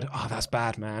positive word. Oh, that's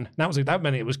bad, man. That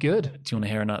meant it was good. Do you want to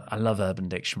hear another? I love Urban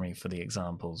Dictionary for the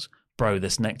examples. Bro,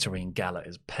 this nectarine gala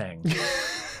is peng.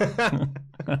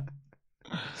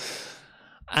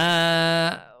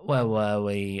 Where were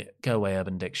we? Go away,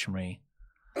 Urban Dictionary.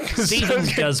 Stephen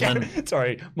Guzman.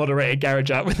 Sorry, moderator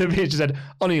Garage Up with the video said,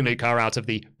 Ollie and Luke are out of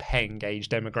the peng age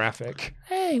demographic.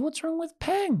 Hey, what's wrong with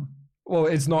peng? Well,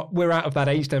 it's not. We're out of that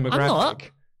age demographic.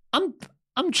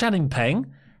 I'm chatting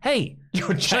peng. Hey,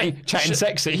 you're chatting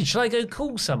sexy. Shall I go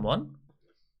call someone?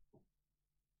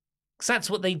 Because that's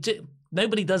what they do.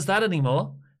 Nobody does that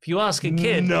anymore. If you ask a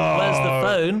kid, where's the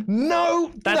phone?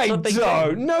 No, that's what they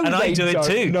do. No, and they I do it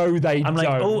too. No, they I'm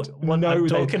don't. Like, I'm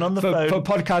talking on the phone. For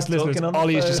podcast listeners,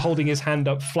 Ollie is just holding his hand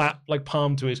up flat, like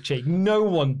palm to his cheek. No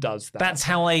one does that. That's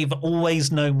how I've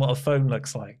always known what a phone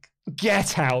looks like.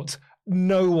 Get out.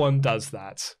 No one does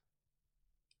that.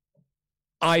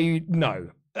 It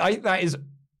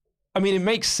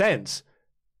makes sense,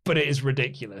 but it is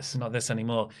ridiculous. Not this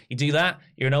anymore. You do that,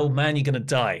 you're an old man, you're going to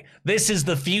die. This is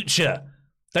the future.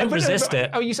 Don't resist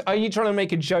it. Are you trying to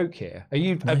make a joke here? Are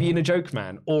you being a joke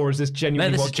man? Or is this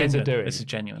genuinely what kids are doing? This is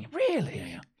genuine.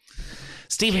 Really? Yeah.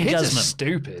 Stephen Kids Guzman. are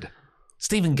stupid.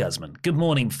 Stephen Guzman. Good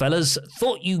morning, fellas.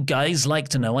 Thought you guys like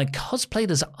to know I cosplayed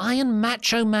as Iron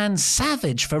Macho Man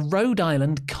Savage for Rhode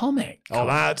Island Comic. Oh,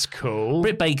 that's cool.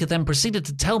 Britt Baker then proceeded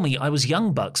to tell me I was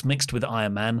Young Bucks mixed with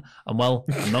Iron Man. And well,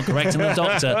 I'm not correcting the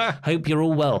doctor. Hope you're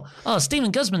all well. Oh, Stephen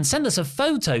Guzman, send us a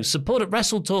photo. Support at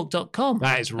WrestleTalk.com.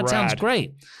 That is rad. That sounds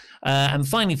great. And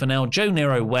finally for now, Joe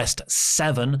Nero West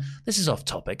 7. This is off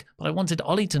topic, but I wanted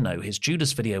Ollie to know his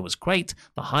Judas video was great.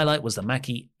 The highlight was the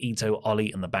Maki Ito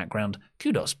Ollie in the background.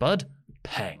 Kudos, bud.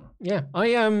 Peng. Yeah,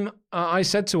 I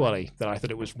said to Ollie that I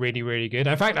thought it was really, really good.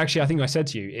 In fact, actually, I think I said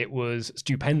to you it was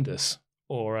stupendous,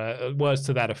 or words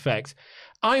to that effect.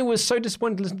 I was so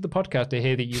disappointed to listen to the podcast to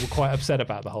hear that you were quite upset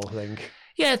about the whole thing.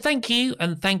 Yeah, thank you,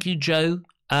 and thank you, Joe.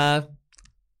 I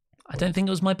don't think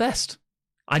it was my best.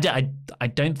 I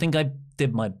don't think I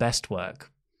did my best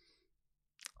work.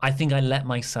 I think I let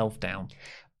myself down.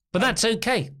 But that's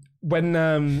okay. When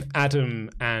Adam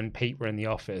and Pete were in the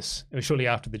office, it was shortly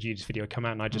after the Judas video came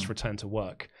out and I just returned to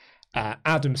work,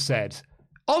 Adam said,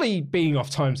 Ollie being off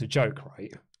time's a joke,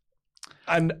 right?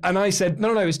 And I said,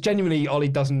 no, it's genuinely Ollie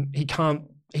doesn't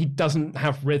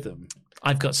have rhythm.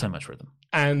 I've got so much rhythm.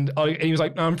 And he was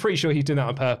like, no, I'm pretty sure he's doing that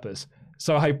on purpose.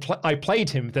 So I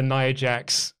played him the Nia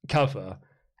Jax cover.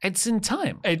 It's in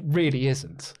time. It really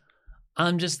isn't.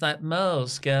 I'm just like,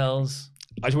 most girls.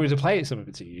 I just wanted to play some of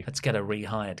it to you. Let's get a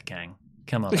rehired gang.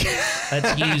 Come on.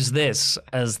 Let's use this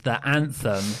as the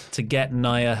anthem to get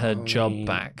Nia her job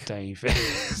back.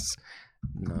 Davis.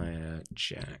 Nia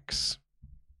Jax.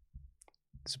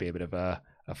 This will be a bit of a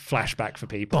flashback for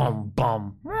people.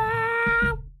 Bomb.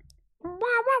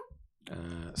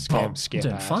 Skip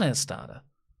Doing ad. Firestarter.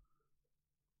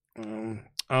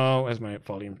 Oh, where's my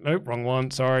volume? Nope, wrong one.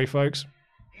 Sorry, folks.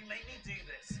 You make me do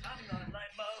this. I'm not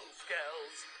like most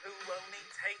girls who only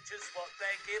take just what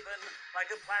they're given,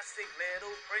 like a plastic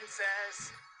little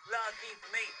princess. Lucky for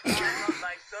me, I'm not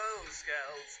like those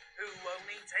girls who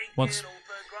only take What's- it all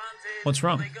for granted. what's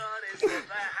wrong? All they got is what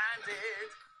they're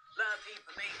handed. Lucky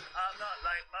for me, I'm not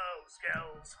like most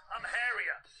girls. I'm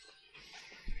hairier.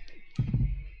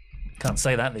 Can't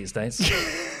say that these days.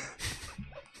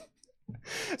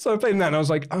 So I played that and I was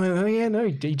like, oh yeah, no,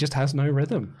 he just has no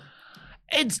rhythm.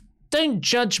 It's don't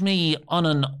judge me on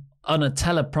a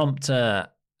teleprompter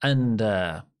and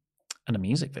a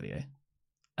music video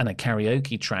and a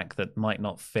karaoke track that might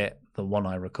not fit the one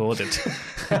I recorded to.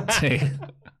 Yeah,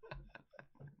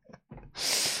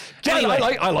 Anyway.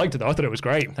 I liked it though. I thought it was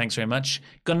great. Thanks very much.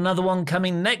 Got another one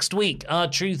coming next week.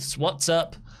 R-Truth's What's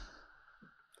Up?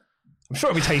 I'm sure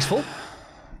it'll be tasteful.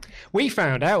 We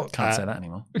found out. Can't say that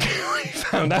anymore.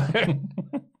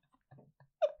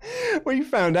 We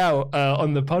found out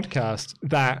on the podcast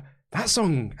that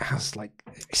song has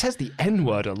it says the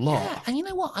N-word a lot. Yeah, and you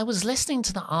know what? I was listening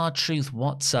to the R-Truth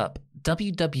What's Up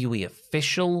WWE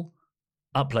official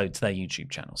upload to their YouTube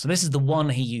channel. So this is the one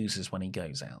he uses when he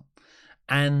goes out.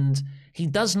 And he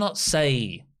does not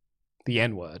say The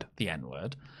N-word. the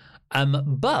N-word,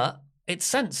 but it's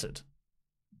censored.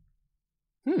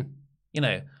 You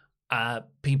know,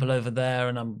 people over there,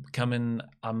 and I'm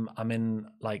in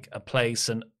like a place,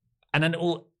 and then it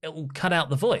will cut out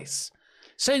the voice.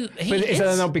 So But is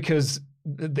that not because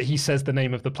he says the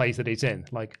name of the place that he's in,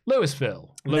 like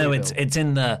Louisville? No, it's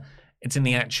in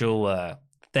the actual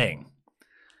thing.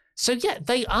 So yeah,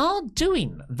 they are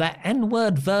doing that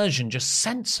N-word version, just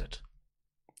censored.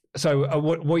 So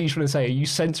what are you trying to say? Are you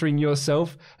censoring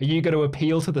yourself? Are you going to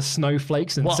appeal to the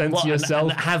snowflakes and censor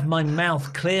yourself? And have my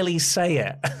mouth clearly say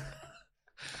it?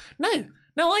 No.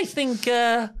 I think.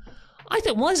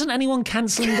 Why isn't anyone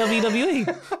cancelling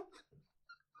WWE?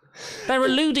 They're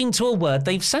alluding to a word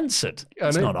they've censored.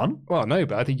 It's not on. Well, no,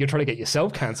 but I think you're trying to get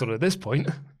yourself cancelled at this point.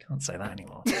 Can't say that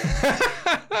anymore.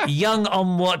 Young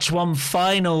on Watch, one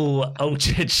final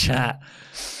Ultra Chat.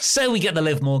 So we get the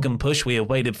Liv Morgan push we have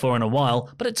waited for in a while,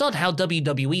 but it's odd how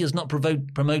WWE has not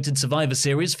promoted Survivor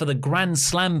Series for the Grand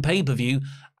Slam pay-per-view,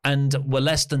 and we're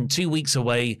less than 2 weeks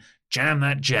away. Jam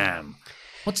that jam.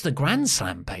 What's the Grand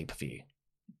Slam pay-per-view?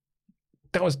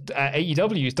 That was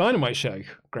AEW's Dynamite show,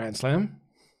 Grand Slam.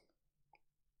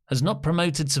 Has not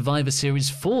promoted Survivor Series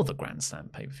for the Grand Slam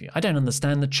pay-per-view. I don't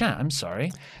understand the chat. I'm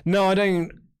sorry. No, I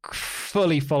don't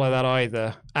fully follow that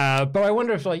either. But I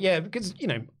wonder if, because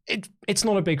it's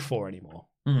not a big four anymore.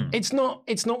 It's not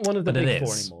one of the But big it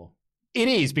four is. anymore. It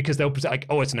is, because they'll present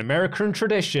it's an American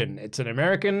tradition. It's an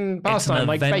American pastime,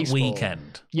 like event baseball.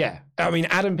 weekend. Yeah, I mean,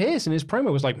 Adam Pearce in his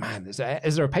promo was like, "Man, is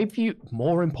there a pay-per-view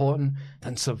more important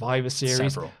than Survivor Series?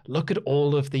 Several. Look at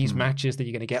all of these matches that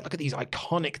you're going to get. Look at these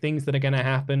iconic things that are going to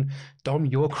happen. Dom,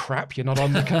 you're crap. You're not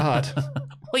on the card."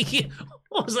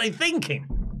 What was I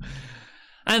thinking?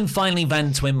 And finally,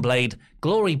 Van Twinblade,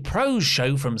 Glory Pros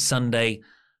show from Sunday,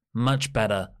 much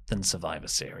better than Survivor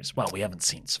Series. Well, we haven't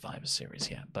seen Survivor Series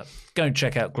yet, but go and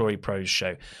check out Glory Pros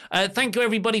show. Thank you,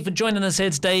 everybody, for joining us here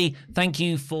today. Thank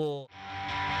you for...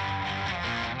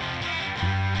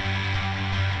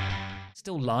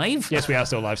 Still live? Yes, we are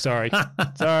still live. Sorry,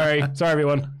 sorry,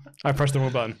 everyone. I pressed the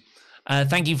wrong button.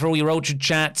 Thank you for all your Ultra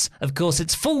Chats. Of course,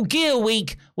 it's Full Gear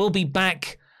Week. We'll be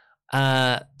back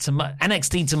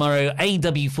NXT tomorrow,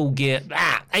 AW Full Gear,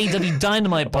 AW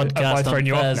Dynamite podcast on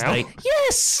Thursday.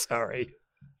 Yes! Sorry.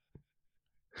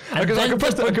 And I then can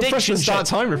press the start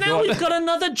timer if you now want. we've got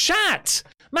another chat.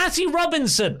 Matthew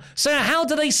Robinson. So how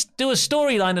do they do a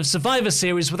storyline of Survivor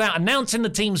Series without announcing the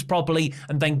teams properly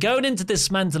and then going into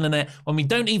dismantling it when we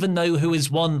don't even know who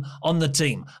is one on the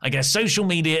team? I guess social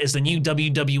media is the new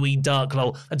WWE Dark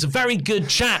Lol. That's a very good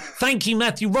chat. Thank you,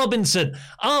 Matthew Robinson.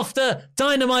 After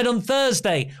Dynamite on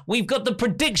Thursday, we've got the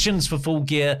predictions for Full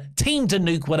Gear, Team to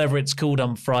Nuke, whatever it's called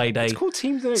on Friday. It's called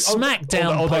Team to Nuke.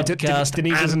 SmackDown podcast.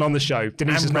 Denise isn't on the show.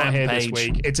 Denise is not here this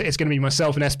Rampage. week. It's going to be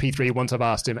myself and SP3 once I've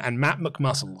asked him, and Matt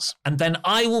McMuscle Castles. And then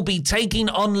I will be taking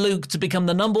on Luke to become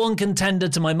the number one contender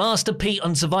to my Master Pete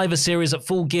on Survivor Series at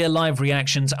Full Gear Live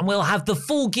Reactions. And we'll have the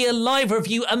Full Gear Live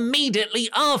review immediately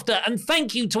after. And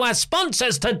thank you to our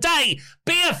sponsors today,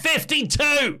 Beer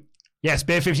 52. Yes,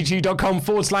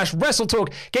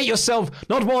 beer52.com/WrestleTalk. Get yourself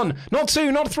not 1, not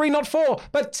 2, not 3, not 4,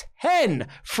 but 10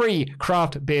 free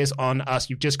craft beers on us.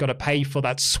 You've just got to pay for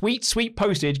that sweet, sweet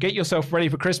postage. Get yourself ready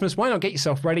for Christmas. Why not get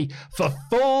yourself ready for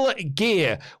Full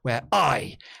Gear, where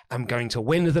I am going to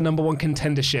win the number one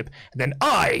contendership. And then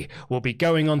I will be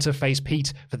going on to face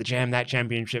Pete for the Jam That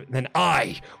Championship. And then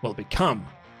I will become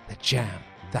the Jam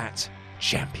That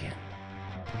Champion.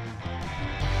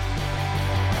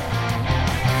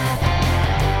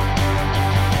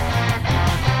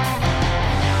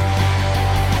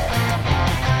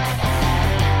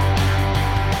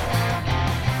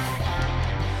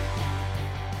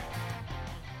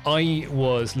 I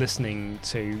was listening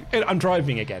to... I'm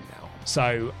driving again now,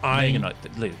 so No, you're not,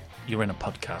 Lou. You're in a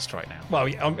podcast right now. Well,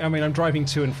 I mean, I'm driving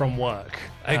to and from work.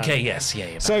 Okay, yes,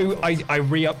 yeah. So I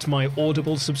re-upped my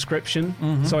Audible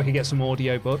subscription so I could get some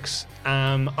audiobooks.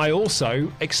 I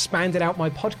also expanded out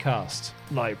my podcast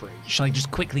library. Shall I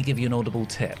just quickly give you an Audible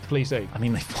tip? Please do. I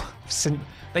mean,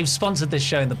 they've sponsored this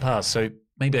show in the past, so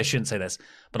maybe I shouldn't say this,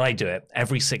 but I do it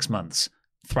every 6 months,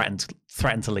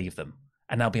 threaten to leave them.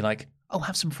 And they'll be like, oh,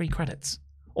 have some free credits.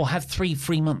 Or have 3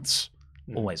 free months.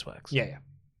 Always works. Yeah.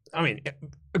 I mean,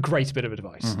 a great bit of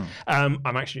advice. I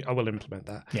will implement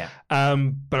that. Yeah.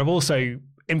 But I've also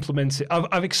implemented,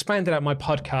 I've expanded out my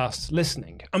podcast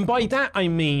listening. And by that, I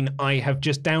mean, I have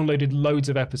just downloaded loads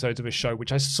of episodes of a show,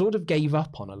 which I sort of gave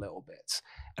up on a little bit.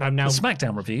 And I'm now... The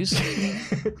SmackDown reviews.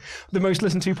 The most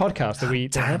listened to podcast that we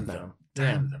Damn have them. now.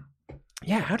 Damn them.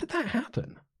 Yeah, how did that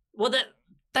happen? Well,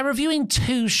 they're reviewing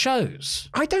 2 shows.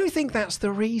 I don't think that's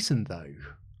the reason, though.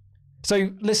 So,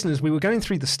 listeners, we were going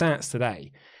through the stats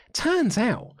today. Turns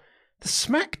out, the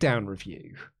SmackDown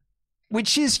review,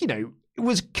 which is,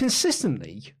 was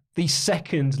consistently the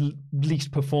second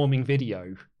least performing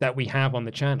video that we have on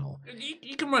the channel.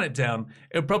 You can run it down.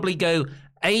 It'll probably go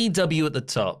AEW at the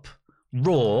top,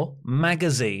 Raw,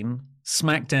 Magazine,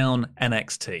 SmackDown,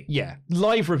 NXT. Yeah,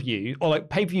 live review or like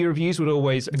pay-per-view reviews would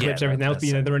always eclipse everything else.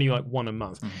 But, they're only like one a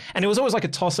month, and it was always like a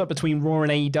toss-up between Raw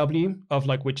and AEW of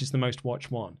like which is the most watched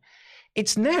one.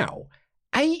 It's now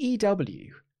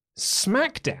AEW,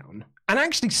 SmackDown, and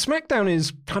actually SmackDown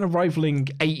is kind of rivaling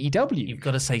AEW. You've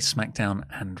got to say SmackDown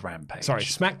and Rampage. Sorry,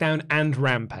 SmackDown and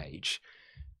Rampage.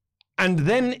 And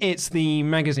then it's the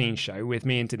magazine show with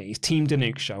me and Denise, Team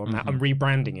Danuke show. I'm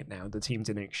rebranding it now, the Team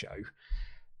Danuke show.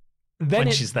 Then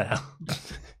when she's there.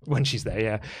 When she's there,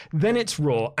 yeah. Then it's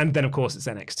Raw, and then, of course, it's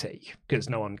NXT, because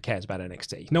no one cares about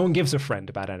NXT. No one gives a friend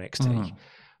about NXT.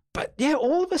 But, yeah,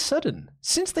 all of a sudden,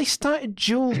 since they started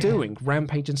dual doing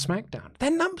Rampage and SmackDown, their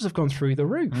numbers have gone through the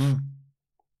roof.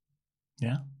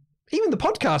 Yeah. Even the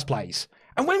podcast plays.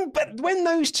 And when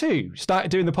those two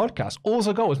started doing the podcast, all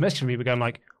I got was messaging people going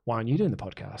like, why aren't you doing the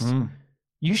podcast?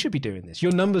 You should be doing this.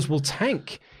 Your numbers will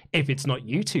tank if it's not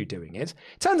you two doing it.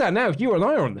 Turns out now, if you and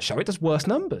I are on the show, it does worse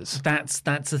numbers. That's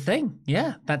the thing.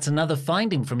 Yeah, that's another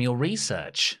finding from your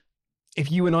research. If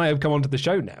you and I have come onto the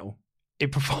show now,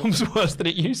 it performs worse than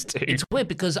it used to. It's weird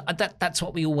because that's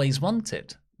what we always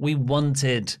wanted. We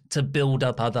wanted to build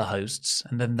up other hosts,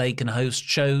 and then they can host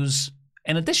shows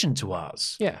in addition to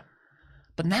ours. Yeah.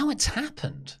 But now it's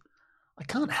happened. I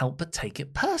can't help but take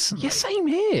it personally. Yeah, same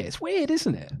here. It's weird,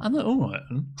 isn't it? I'm like, all right.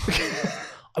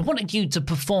 I wanted you to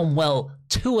perform well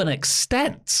to an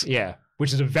extent. Yeah,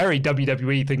 which is a very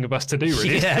WWE thing of us to do,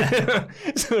 really. Yeah.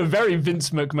 It's a very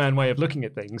Vince McMahon way of looking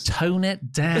at things. Tone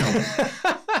it down.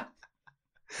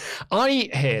 I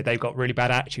hear they've got really bad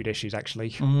attitude issues,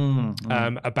 actually,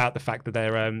 about the fact that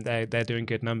they're doing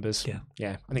good numbers.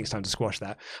 Yeah. I think it's time to squash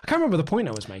that. I can't remember the point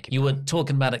I was making. You were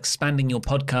talking about expanding your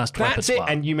podcast That's repertoire.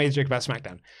 it, and you made a joke about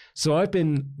SmackDown. So I've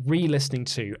been re-listening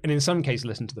to, and in some cases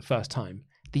listened to the first time,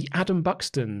 the Adam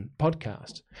Buxton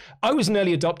podcast. I was an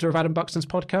early adopter of Adam Buxton's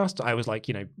podcast. I was like,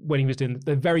 when he was doing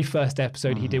the very first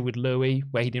episode he did with Louis,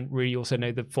 where he didn't really also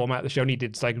know the format of the show, and he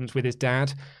did segments with his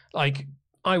dad. Like,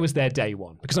 I was there day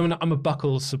one because I'm a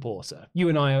Buckles supporter. You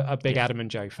and I are big Adam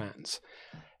and Joe fans.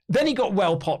 Then he got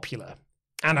well popular,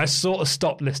 and I sort of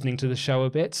stopped listening to the show a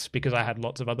bit because I had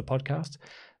lots of other podcasts.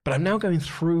 But I'm now going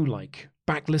through,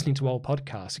 back listening to old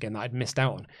podcasts again that I'd missed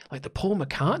out on. Like the Paul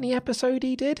McCartney episode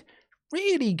he did,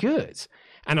 really good.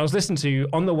 And I was listening to,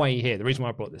 on the way here, the reason why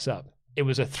I brought this up, it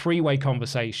was a 3-way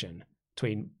conversation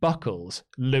between Buckles,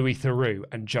 Louis Theroux,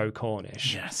 and Joe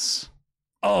Cornish. Yes.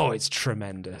 Oh, it's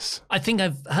tremendous. I think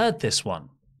I've heard this one.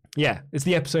 Yeah, it's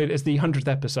the 100th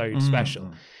episode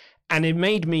special. And it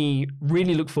made me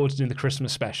really look forward to doing the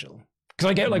Christmas special. Because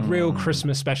I get like real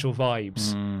Christmas special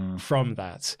vibes from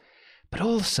that. But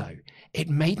also, it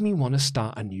made me want to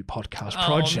start a new podcast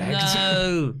project.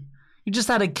 No. You just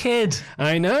had a kid.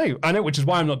 I know, which is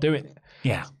why I'm not doing it.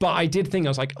 Yeah. But I did think, I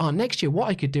was like, next year, what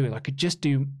I could do is I could just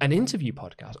do an interview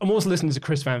podcast. I'm also listening to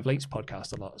Chris Van Vliet's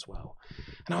podcast a lot as well.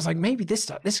 And I was like, maybe this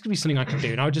could be something I could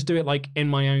do. And I would just do it like in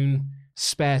my own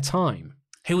spare time.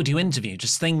 Who would you interview?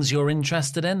 Just things you're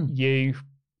interested in? You.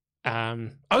 I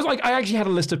was like, I actually had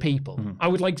a list of people. I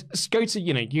would like go to,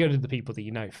 you go to the people that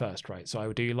you know first, right? So I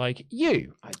would do like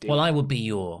you. Well, I would be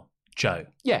your Joe.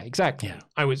 Yeah, exactly. Yeah.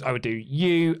 I would do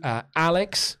you,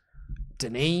 Alex,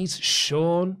 Denise,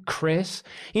 Sean, Chris.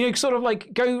 Sort of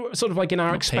like go sort of like in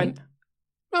our expense.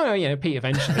 Oh yeah, Pete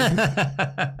eventually.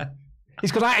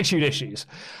 He's got attitude issues.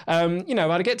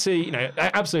 I'd get to,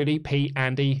 absolutely Pete,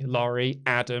 Andy, Laurie,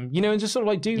 Adam, and just sort of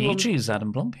like do. You choose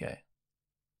Adam Blompier.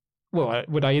 Well,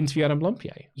 would I interview Adam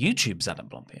Blompier? You choose Adam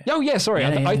Blompier. Oh, yeah, sorry.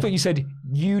 I thought you said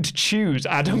you'd choose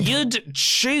Adam. You'd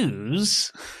choose?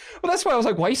 Well, that's why I was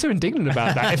like, why are you so indignant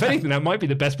about that? If anything, that might be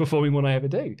the best performing one I ever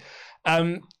do.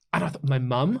 And I thought my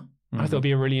mum, I thought would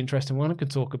be a really interesting one. I could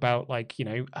talk about like,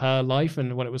 her life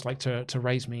and what it was like to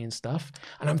raise me and stuff.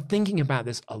 And I'm thinking about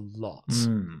this a lot.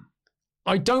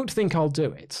 I don't think I'll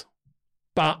do it,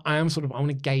 but I want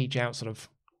to gauge out sort of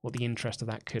what the interest of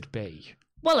that could be.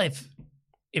 Well,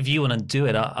 if you want to do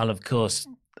it, I'll of course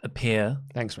appear.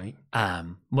 Thanks, mate.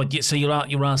 So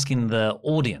you're asking the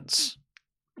audience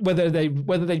whether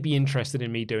they'd be interested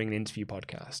in me doing an interview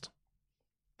podcast,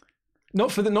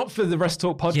 not for the Rest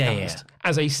Talk podcast,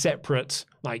 as a separate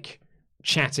like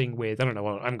chatting with. I don't know.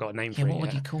 I haven't got a name for it. What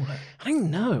would you call it? I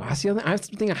don't know. That's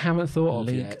something I haven't thought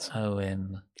of yet. Luke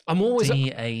Owen. I'm always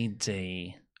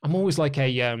DAD. I'm always like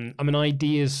I'm an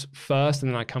ideas first,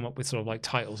 and then I come up with sort of like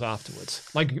titles afterwards.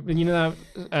 Like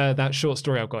that short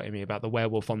story I've got in me about the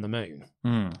werewolf on the moon.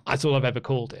 That's all I've ever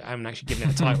called it. I haven't actually given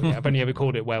it a title yet. I've only ever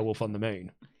called it Werewolf on the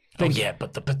Moon.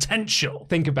 But the potential.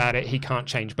 Think about it. He can't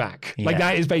change back. Yeah. Like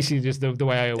that is basically just the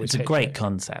way I always. It's a great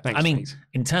concept. Thanks, mate.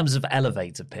 In terms of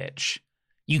elevator pitch,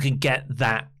 you could get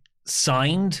that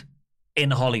signed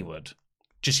in Hollywood.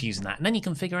 Just using that, and then you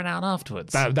can figure it out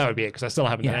afterwards. That would be it, because I still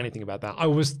haven't done anything about that. I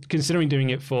was considering doing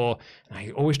it for, and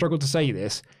I always struggle to say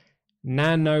this,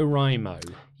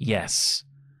 NaNoWriMo. Yes.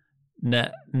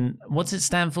 What's it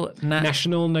stand for?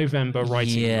 National November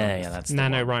Writing Month. Yeah, that's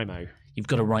NaNoWriMo. You've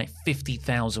got to write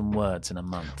 50,000 words in a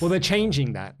month. Well, they're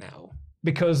changing that now,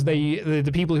 because the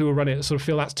people who run it sort of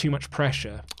feel that's too much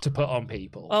pressure to put on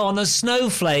people. Oh, on the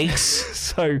snowflakes.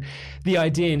 So the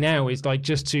idea now is like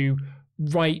just to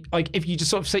write, like if you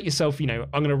just sort of set yourself, I'm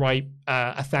going to write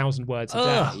 1,000 words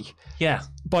a day. Yeah.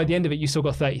 By the end of it, you still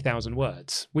got 30,000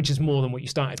 words, which is more than what you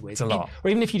started with. It's a lot.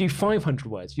 Or even if you do 500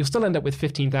 words, you'll still end up with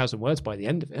 15,000 words by the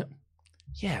end of it.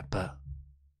 Yeah, but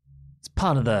it's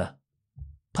part of the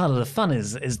fun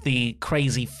is the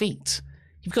crazy feat.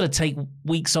 You've got to take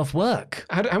weeks off work.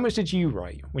 How much did you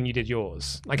write when you did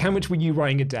yours? Like, how much were you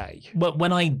writing a day? Well,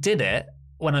 when I did it,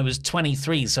 when I was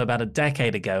 23, so about a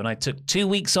decade ago, and I took 2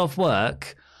 weeks off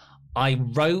work, I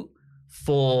wrote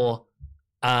for,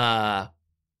 I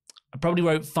probably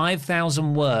wrote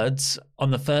 5,000 words on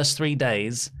the first 3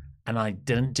 days, and I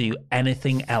didn't do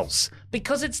anything else.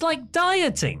 Because it's like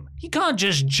dieting. You can't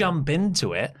just jump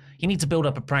into it. You need to build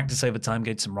up a practice over time,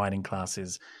 go to some writing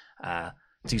classes,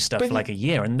 do stuff for like a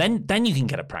year, and then you can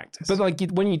get a practice. But like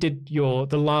when you did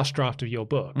the last draft of your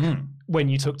book, when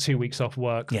you took 2 weeks off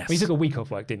work, yes. Well, you took a week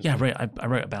off work, didn't you? Yeah, I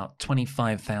wrote about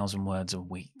 25,000 words a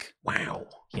week. Wow.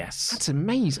 Yes. That's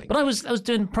amazing. But I was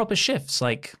doing proper shifts,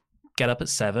 like get up at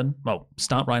 7, well,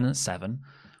 start writing at 7,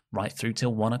 right through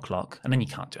till 1 o'clock, and then you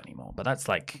can't do any more. But that's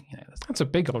like, that's a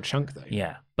big old chunk though.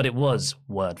 Yeah, but it was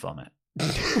word vomit.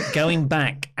 Going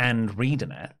back and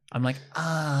reading it, I'm like,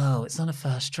 oh, it's not a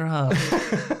first draft.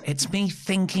 It's me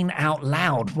thinking out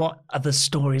loud what other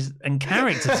stories and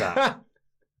characters are.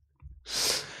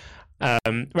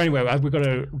 Anyway, we've got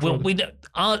to. Well,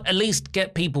 I'll at least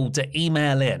get people to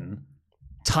email in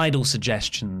title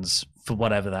suggestions for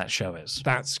whatever that show is.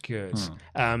 That's good.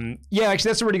 Yeah, actually,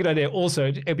 that's a really good idea. Also,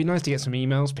 it'd be nice to get some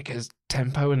emails because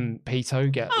Tempo and Pito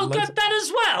get. Oh, got that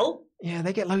as well. Yeah,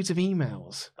 they get loads of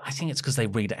emails. I think it's because they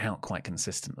read it out quite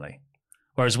consistently.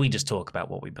 Whereas we just talk about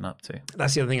what we've been up to.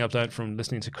 That's the other thing I've learned from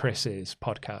listening to Chris's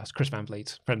podcast, Chris Van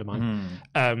Vliet, friend of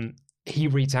mine. He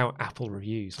reads out Apple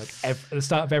reviews like at the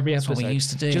start of every episode. That's what we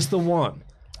used to do. Just the one.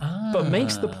 But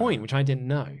makes the point, which I didn't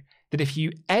know, that if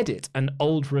you edit an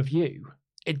old review,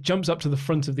 it jumps up to the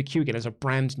front of the queue again as a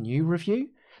brand new review.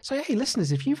 So, hey,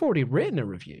 listeners, if you've already written a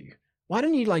review, why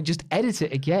don't you just edit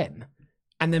it again?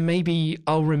 and then maybe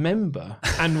I'll remember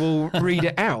and we'll read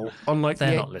it out on like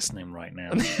They're not listening right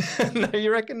now. No,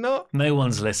 you reckon not? No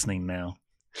one's listening now.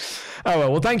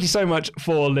 Oh well, thank you so much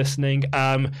for listening.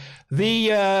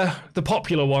 The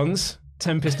popular ones,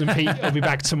 Tempest and Pete, will be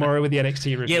back tomorrow with the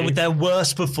NXT review. Yeah, with their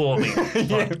worst performing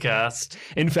podcast.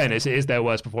 In fairness, it is their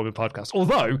worst performing podcast.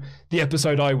 Although the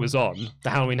episode I was on, the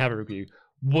Halloween Havoc review,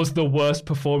 was the worst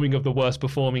performing of the worst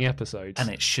performing episodes. And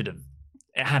it should have.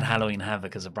 It had Halloween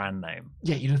Havoc as a brand name.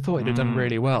 Yeah, you'd have thought it'd have done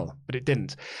really well, but it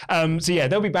didn't. So yeah,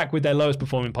 they'll be back with their lowest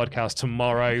performing podcast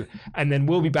tomorrow, and then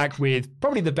we'll be back with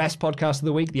probably the best podcast of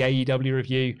the week, the AEW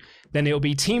review. Then it'll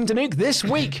be Team Danuke this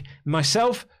week.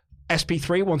 Myself,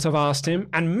 SP3, once I've asked him,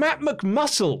 and Matt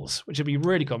McMuscles, which will be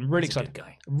really cool. I'm really excited.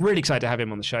 Really excited to have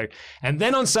him on the show. And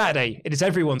then on Saturday, it is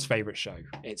everyone's favorite show.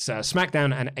 It's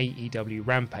SmackDown and AEW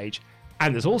Rampage.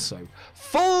 And there's also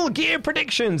Full Gear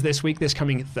predictions this week, this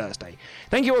coming Thursday.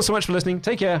 Thank you all so much for listening.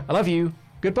 Take care. I love you.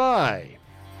 Goodbye.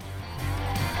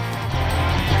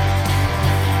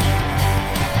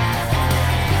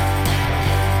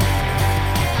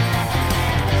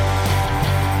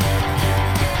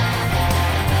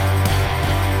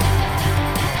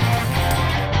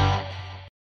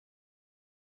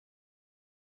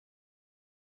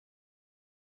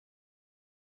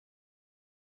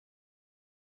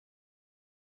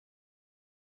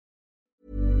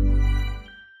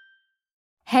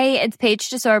 Hey, it's Paige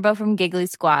DeSorbo from Giggly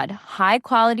Squad. High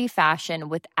quality fashion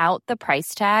without the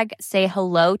price tag. Say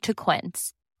hello to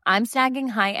Quince. I'm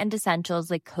snagging high-end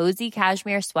essentials like cozy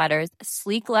cashmere sweaters,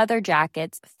 sleek leather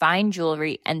jackets, fine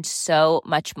jewelry, and so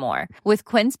much more. With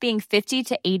Quince being 50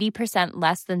 to 80%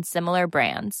 less than similar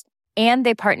brands. And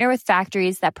they partner with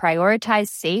factories that prioritize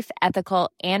safe, ethical,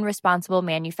 and responsible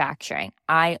manufacturing.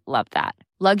 I love that.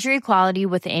 Luxury quality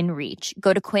within reach.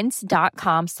 Go to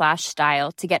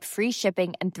quince.com/style to get free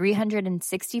shipping and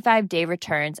 365-day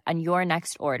returns on your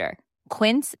next order.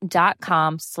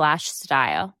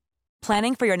 Quince.com/style.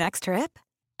 Planning for your next trip?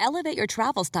 Elevate your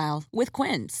travel style with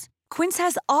Quince. Quince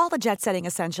has all the jet-setting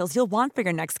essentials you'll want for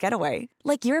your next getaway,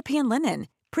 like European linen,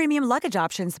 premium luggage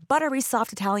options, buttery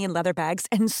soft Italian leather bags,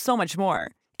 and so much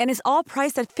more. And is all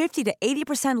priced at 50 to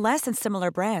 80% less than similar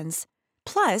brands.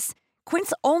 Plus,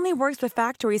 Quince only works with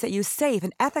factories that use safe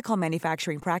and ethical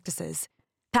manufacturing practices.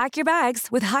 Pack your bags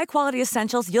with high-quality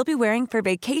essentials you'll be wearing for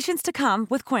vacations to come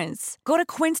with Quince. Go to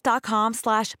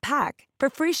quince.com/pack for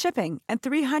free shipping and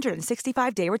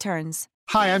 365-day returns.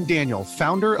 Hi, I'm Daniel,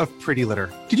 founder of Pretty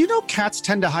Litter. Did you know cats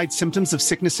tend to hide symptoms of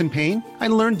sickness and pain? I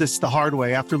learned this the hard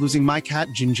way after losing my cat,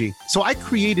 Gingy. So I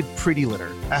created Pretty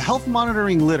Litter, a health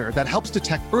monitoring litter that helps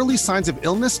detect early signs of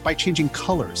illness by changing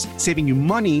colors, saving you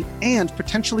money and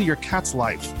potentially your cat's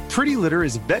life. Pretty Litter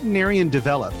is veterinarian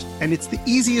developed, and it's the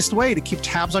easiest way to keep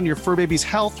tabs on your fur baby's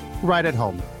health right at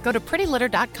home. Go to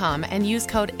prettylitter.com and use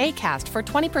code ACAST for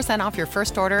 20% off your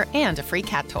first order and a free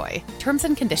cat toy. Terms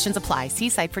and conditions apply. See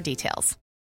site for details.